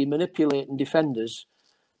already manipulating defenders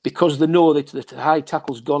because they know that the high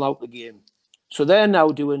tackle's gone out the game. So they're now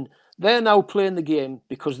playing the game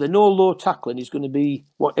because they know low tackling is going to be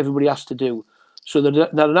what everybody has to do. So they're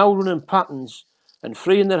now running patterns and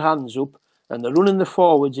freeing their hands up, and they're running the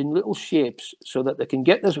forwards in little shapes so that they can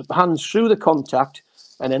get their hands through the contact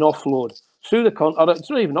and then offload. Through the or it's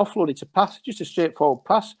not even offload, it's a pass, just a straightforward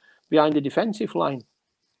pass behind the defensive line.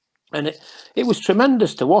 And it was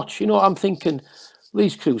tremendous to watch. I'm thinking,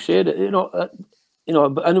 these Crusaders,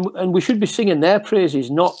 and we should be singing their praises,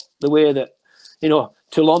 not the way that,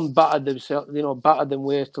 Toulon battered them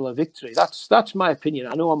ways till a victory. That's my opinion.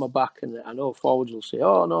 I know I'm a back, and I know forwards will say,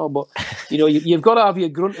 oh no, but you've got to have your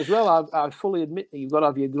grunt as well. I fully admit that you've got to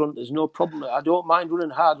have your grunt. There's no problem. I don't mind running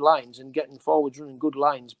hard lines and getting forwards running good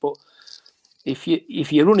lines, but if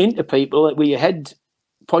you run into people with your head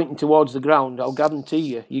pointing towards the ground, I'll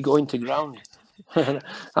guarantee you go into ground.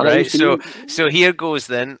 Right. So here goes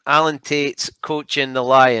then. Alan Tait's coaching the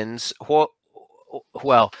Lions.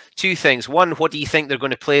 Well, two things. One, what do you think they're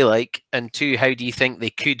going to play like? And two, how do you think they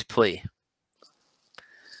could play?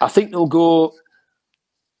 I think they'll go.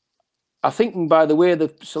 I think by the way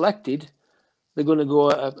they've selected, they're going to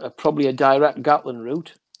go probably a direct Gatland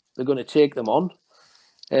route. They're going to take them on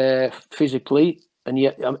physically, and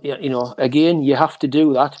yet again you have to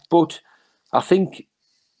do that. But I think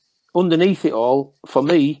underneath it all, for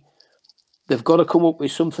me, they've got to come up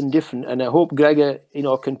with something different, and I hope Gregor,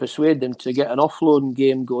 can persuade them to get an offloading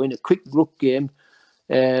game going, a quick ruck game,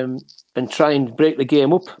 and try and break the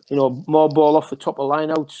game up. More ball off the top of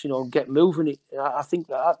lineouts. Get moving it. I think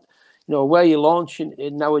that where you're launching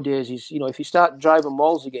nowadays is if you start driving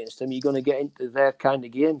walls against them, you're going to get into their kind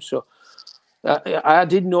of game. So I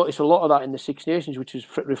did notice a lot of that in the Six Nations, which was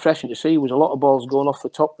refreshing to see. There was a lot of balls going off the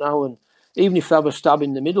top now, and even if they have a stab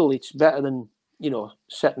in the middle, it's better than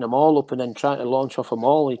setting them all up and then trying to launch off them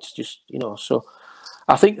all. It's just so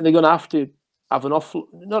I think they're going to have an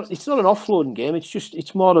it's not an offloading game.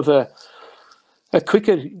 It's more of a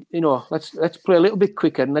quicker. Let's play a little bit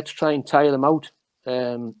quicker and let's try and tire them out.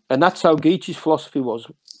 And that's how Geach's philosophy was.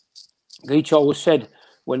 Geach always said,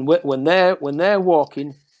 when they're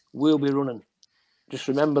walking, we'll be running. Just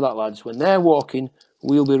remember that, lads. When they're walking,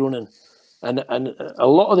 we'll be running. And a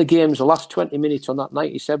lot of the games, the last 20 minutes on that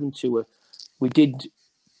 97 tour, we did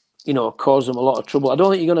cause them a lot of trouble. I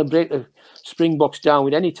don't think you're going to break the Springboks down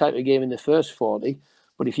with any type of game in the first 40,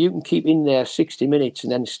 but if you can keep in there 60 minutes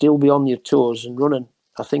and then still be on your toes and running,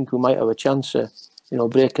 I think we might have a chance of,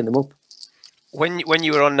 breaking them up. When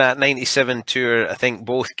you were on that 97 tour, I think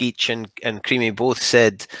both Geach and Creamy both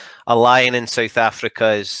said a lion in South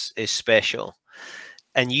Africa is special.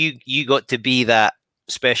 And you got to be that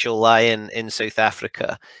special lion in South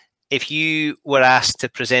Africa. If you were asked to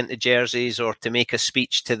present the jerseys or to make a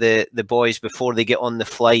speech to the boys before they get on the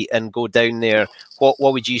flight and go down there, what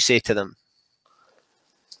would you say to them?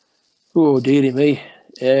 Oh, dearie me.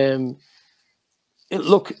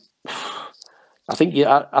 Look, I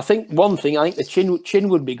think one thing, I think the chin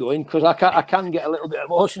would be going, because I can get a little bit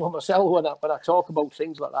emotional myself when I talk about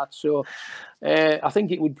things like that. So I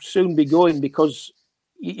think it would soon be going, because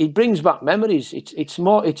it brings back memories.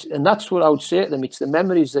 And that's what I would say to them. It's the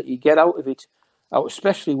memories that you get out of it,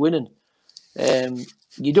 especially winning.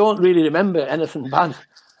 You don't really remember anything bad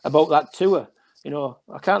about that tour.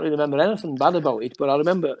 I can't really remember anything bad about it, but I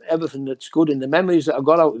remember everything that's good and the memories that I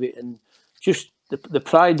got out of it, and just the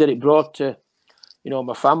pride that it brought to,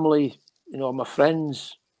 my family, my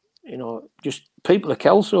friends, just people of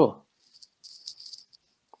Kelso.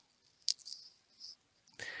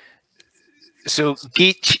 So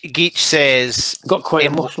Geach says, got quite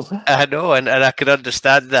emotional. I know, and I can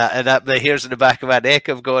understand that, and the hairs in the back of my neck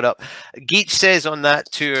have gone up. Geach says on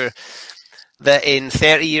that tour that in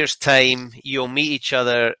 30 years' time you'll meet each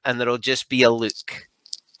other and there'll just be a look.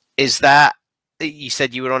 Is that, you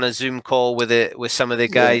said you were on a Zoom call with some of the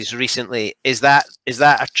guys recently? Is that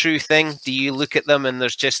a true thing? Do you look at them and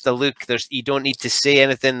there's just a look? You don't need to say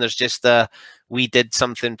anything. There's just we did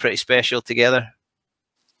something pretty special together.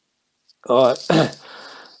 I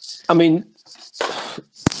mean,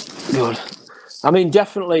 good. I mean,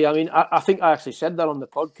 definitely. I mean, I think I actually said that on the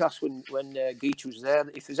podcast when Geach was there.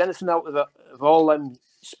 If there's anything out of all them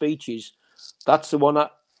speeches, that's the one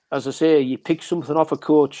that, as I say, you pick something off a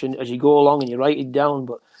coach and as you go along and you write it down.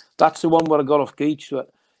 But that's the one where I got off Geach. So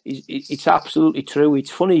it's absolutely true.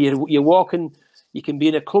 It's funny. You're walking. You can be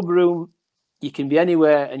in a club room. You can be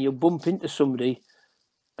anywhere, and you'll bump into somebody.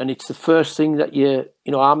 And it's the first thing that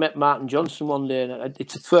I met Martin Johnson one day, and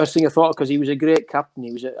it's the first thing I thought, because he was a great captain.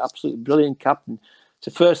 He was an absolutely brilliant captain. It's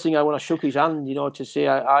the first thing when I shook his hand, to say,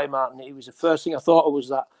 hi, Martin. It was the first thing I thought of, was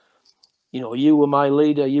that, you were my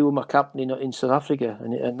leader, you were my captain in South Africa.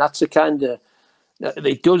 And that's the kind of,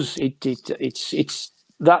 it does, it's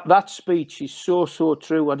that speech is so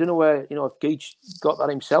true. I don't know where, if Geach got that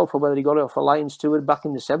himself or whether he got it off a Lions tour back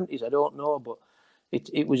in the 70s. I don't know, but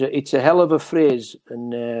it's a hell of a phrase,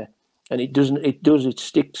 and it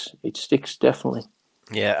sticks definitely.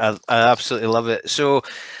 Yeah, I absolutely love it. So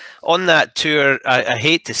on that tour, I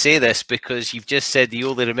hate to say this because you've just said you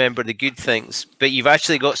only remember the good things, but you've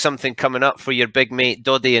actually got something coming up for your big mate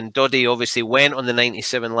Doddy, and Doddy obviously went on the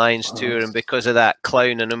 97 Lions tour, and because of that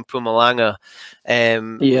clown in Mpumalanga,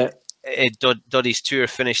 Doddy's tour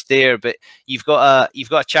finished there. But you've got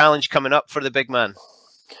a challenge coming up for the big man.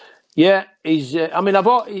 Yeah, he's. I mean,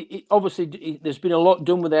 obviously there's been a lot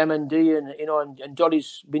done with MND, and and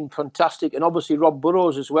Doddy's been fantastic, and obviously Rob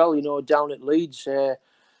Burrows as well. Down at Leeds,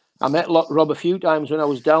 I met Rob a few times when I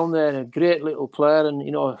was down there, and a great little player. And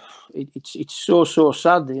it's so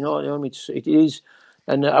sad. It is,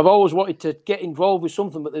 and I've always wanted to get involved with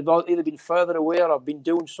something, but they've either been further away or I've been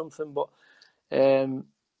doing something. But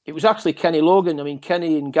it was actually Kenny Logan. I mean,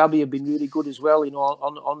 Kenny and Gabby have been really good as well.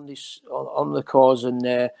 On the cause,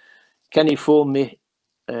 and Kenny phoned me.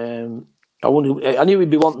 I knew he'd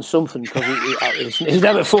be wanting something, because he's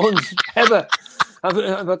never phoned ever.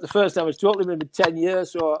 But the first time I was talking to him in 10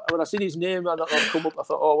 years. So when I seen his name and that come up, I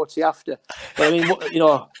thought, oh, what's he after? But I mean,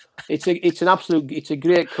 it's a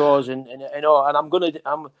great cause, and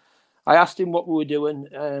I asked him what we were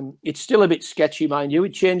doing. It's still a bit sketchy, mind you.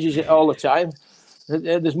 It changes it all the time.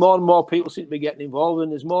 There's more and more people seem to be getting involved,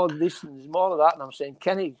 and there's more of this and there's more of that. And I'm saying,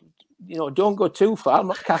 Kenny, don't go too far. I'm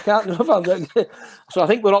not cack enough. So I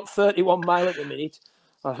think we're up 31 mile at the minute,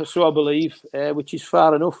 so I believe, which is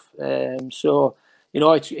far enough. So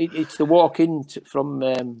it's the walk in from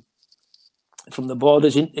the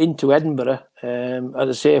borders into Edinburgh, as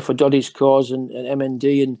I say, for Doddy's cause and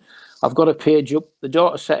MND. And I've got a page up. The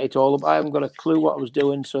daughter set it all up. I haven't got a clue what I was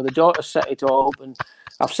doing, so the daughter set it all up, and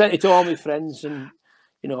I've sent it to all my friends, and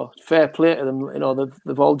fair play to them.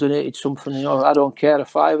 They've all donated something. I don't care. A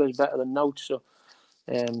fiver is better than nought. So,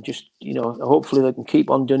 hopefully they can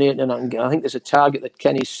keep on donating. And I think there's a target that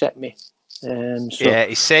Kenny's set me Yeah,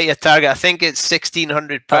 he set your target. I think it's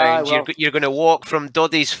 £1,600. Well, You're going to walk from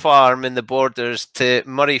Doddy's farm in the Borders to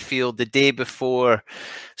Murrayfield the day before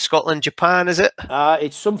Scotland, Japan, is it?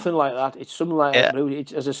 It's something like that. It's something like that.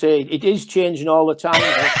 But as I say, it is changing all the time,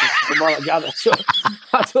 from what I gather. So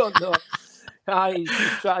I don't know. He's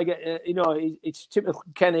trying to get, it's typical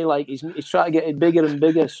Kenny. Like he's trying to get it bigger and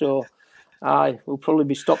bigger. So we'll probably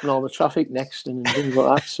be stopping all the traffic next and things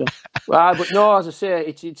like that. So, but no, as I say,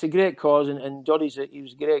 it's a great cause, and Doddy's he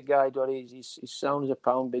was a great guy. Doddy, he's sound as a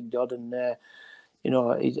pound, big Dodd, and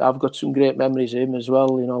I've got some great memories of him as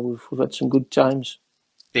well. We've had some good times.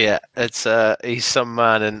 Yeah, he's some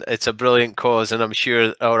man, and it's a brilliant cause, and I'm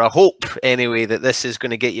sure, or I hope anyway, that this is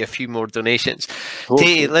going to get you a few more donations.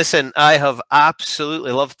 Tait, listen, I have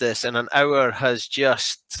absolutely loved this, and an hour has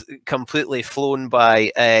just completely flown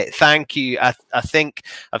by. Thank you. I think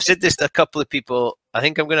I've said this to a couple of people. I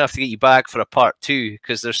think I'm going to have to get you back for a part 2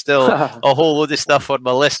 because there's still a whole load of stuff on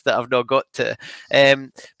my list that I've not got to.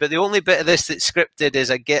 But the only bit of this that's scripted is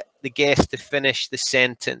I get the guest to finish the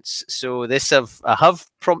sentence. So I have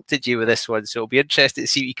prompted you with this one, so it'll be interesting to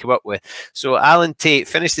see what you come up with. So Alan Tait,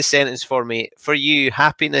 finish the sentence for me. For you,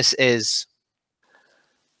 happiness is?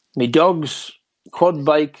 Me dogs, quad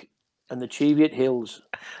bike, and the Cheviot Hills.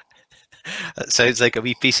 That sounds like a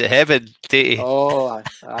wee piece of heaven, Taity. Oh,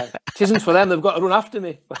 aye. It isn't for them. They've got to run after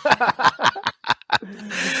me. On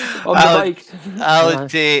the bike. Alan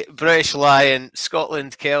Tait, British Lion,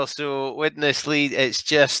 Scotland, Kelso, Witness Lead. It's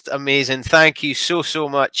just amazing. Thank you so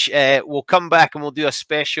much. We'll come back and we'll do a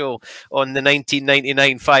special on the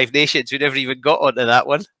 1999 Five Nations. We never even got onto that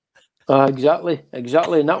one. Exactly. And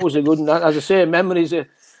that was a good one. As I say, memories are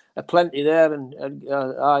plenty there, and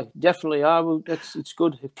definitely, it's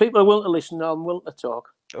good. If people are willing to listen, I'm willing to talk.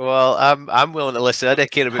 Well, I'm willing to listen. I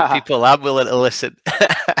don't care about people. I'm willing to listen.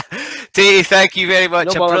 Taity, thank you very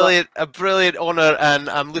much. A brilliant honour, and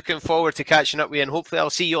I'm looking forward to catching up with you, and hopefully I'll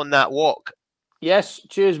see you on that walk. Yes,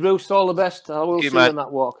 cheers, Bruce. All the best. I will see you on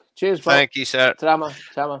that walk. Cheers, pal. Thank you, sir. Tama.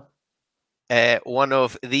 One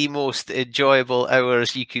of the most enjoyable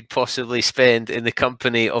hours you could possibly spend in the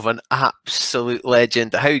company of an absolute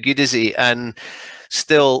legend. How good is he? And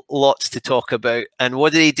still lots to talk about. And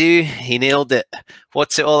what did he do? He nailed it.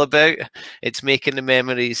 What's it all about? It's making the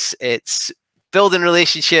memories. It's building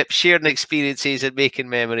relationships, sharing experiences, and making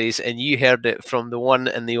memories. And you heard it from the one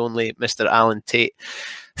and the only Mr. Alan Tait.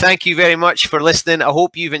 Thank you very much for listening. I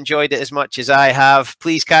hope you've enjoyed it as much as I have.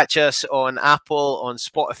 Please catch us on Apple, on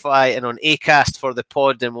Spotify, and on Acast for the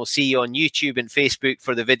pod, and we'll see you on YouTube and Facebook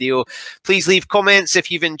for the video. Please leave comments if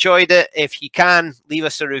you've enjoyed it. If you can, leave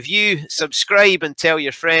us a review, subscribe, and tell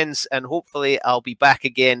your friends, and hopefully I'll be back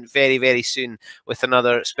again very soon with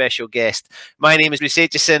another special guest. My name is Bruce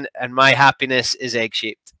Aitchison, and my happiness is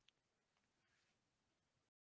egg-shaped.